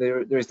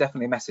there is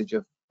definitely a message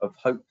of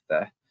hope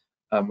there,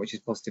 which is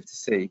positive to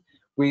see.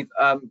 We've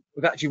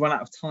actually run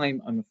out of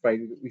time, I'm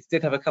afraid. We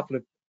did have a couple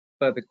of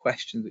further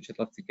questions which I'd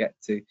love to get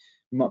to.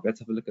 We might be able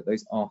to have a look at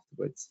those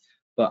afterwards.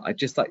 But I'd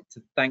just like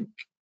to thank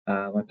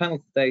my panel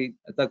today,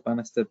 Doug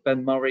Bannister,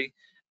 Ben Murray,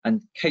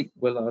 and Kate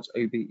Willard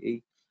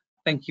OBE.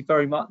 Thank you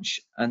very much,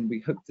 and we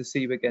hope to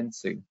see you again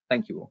soon.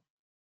 Thank you all.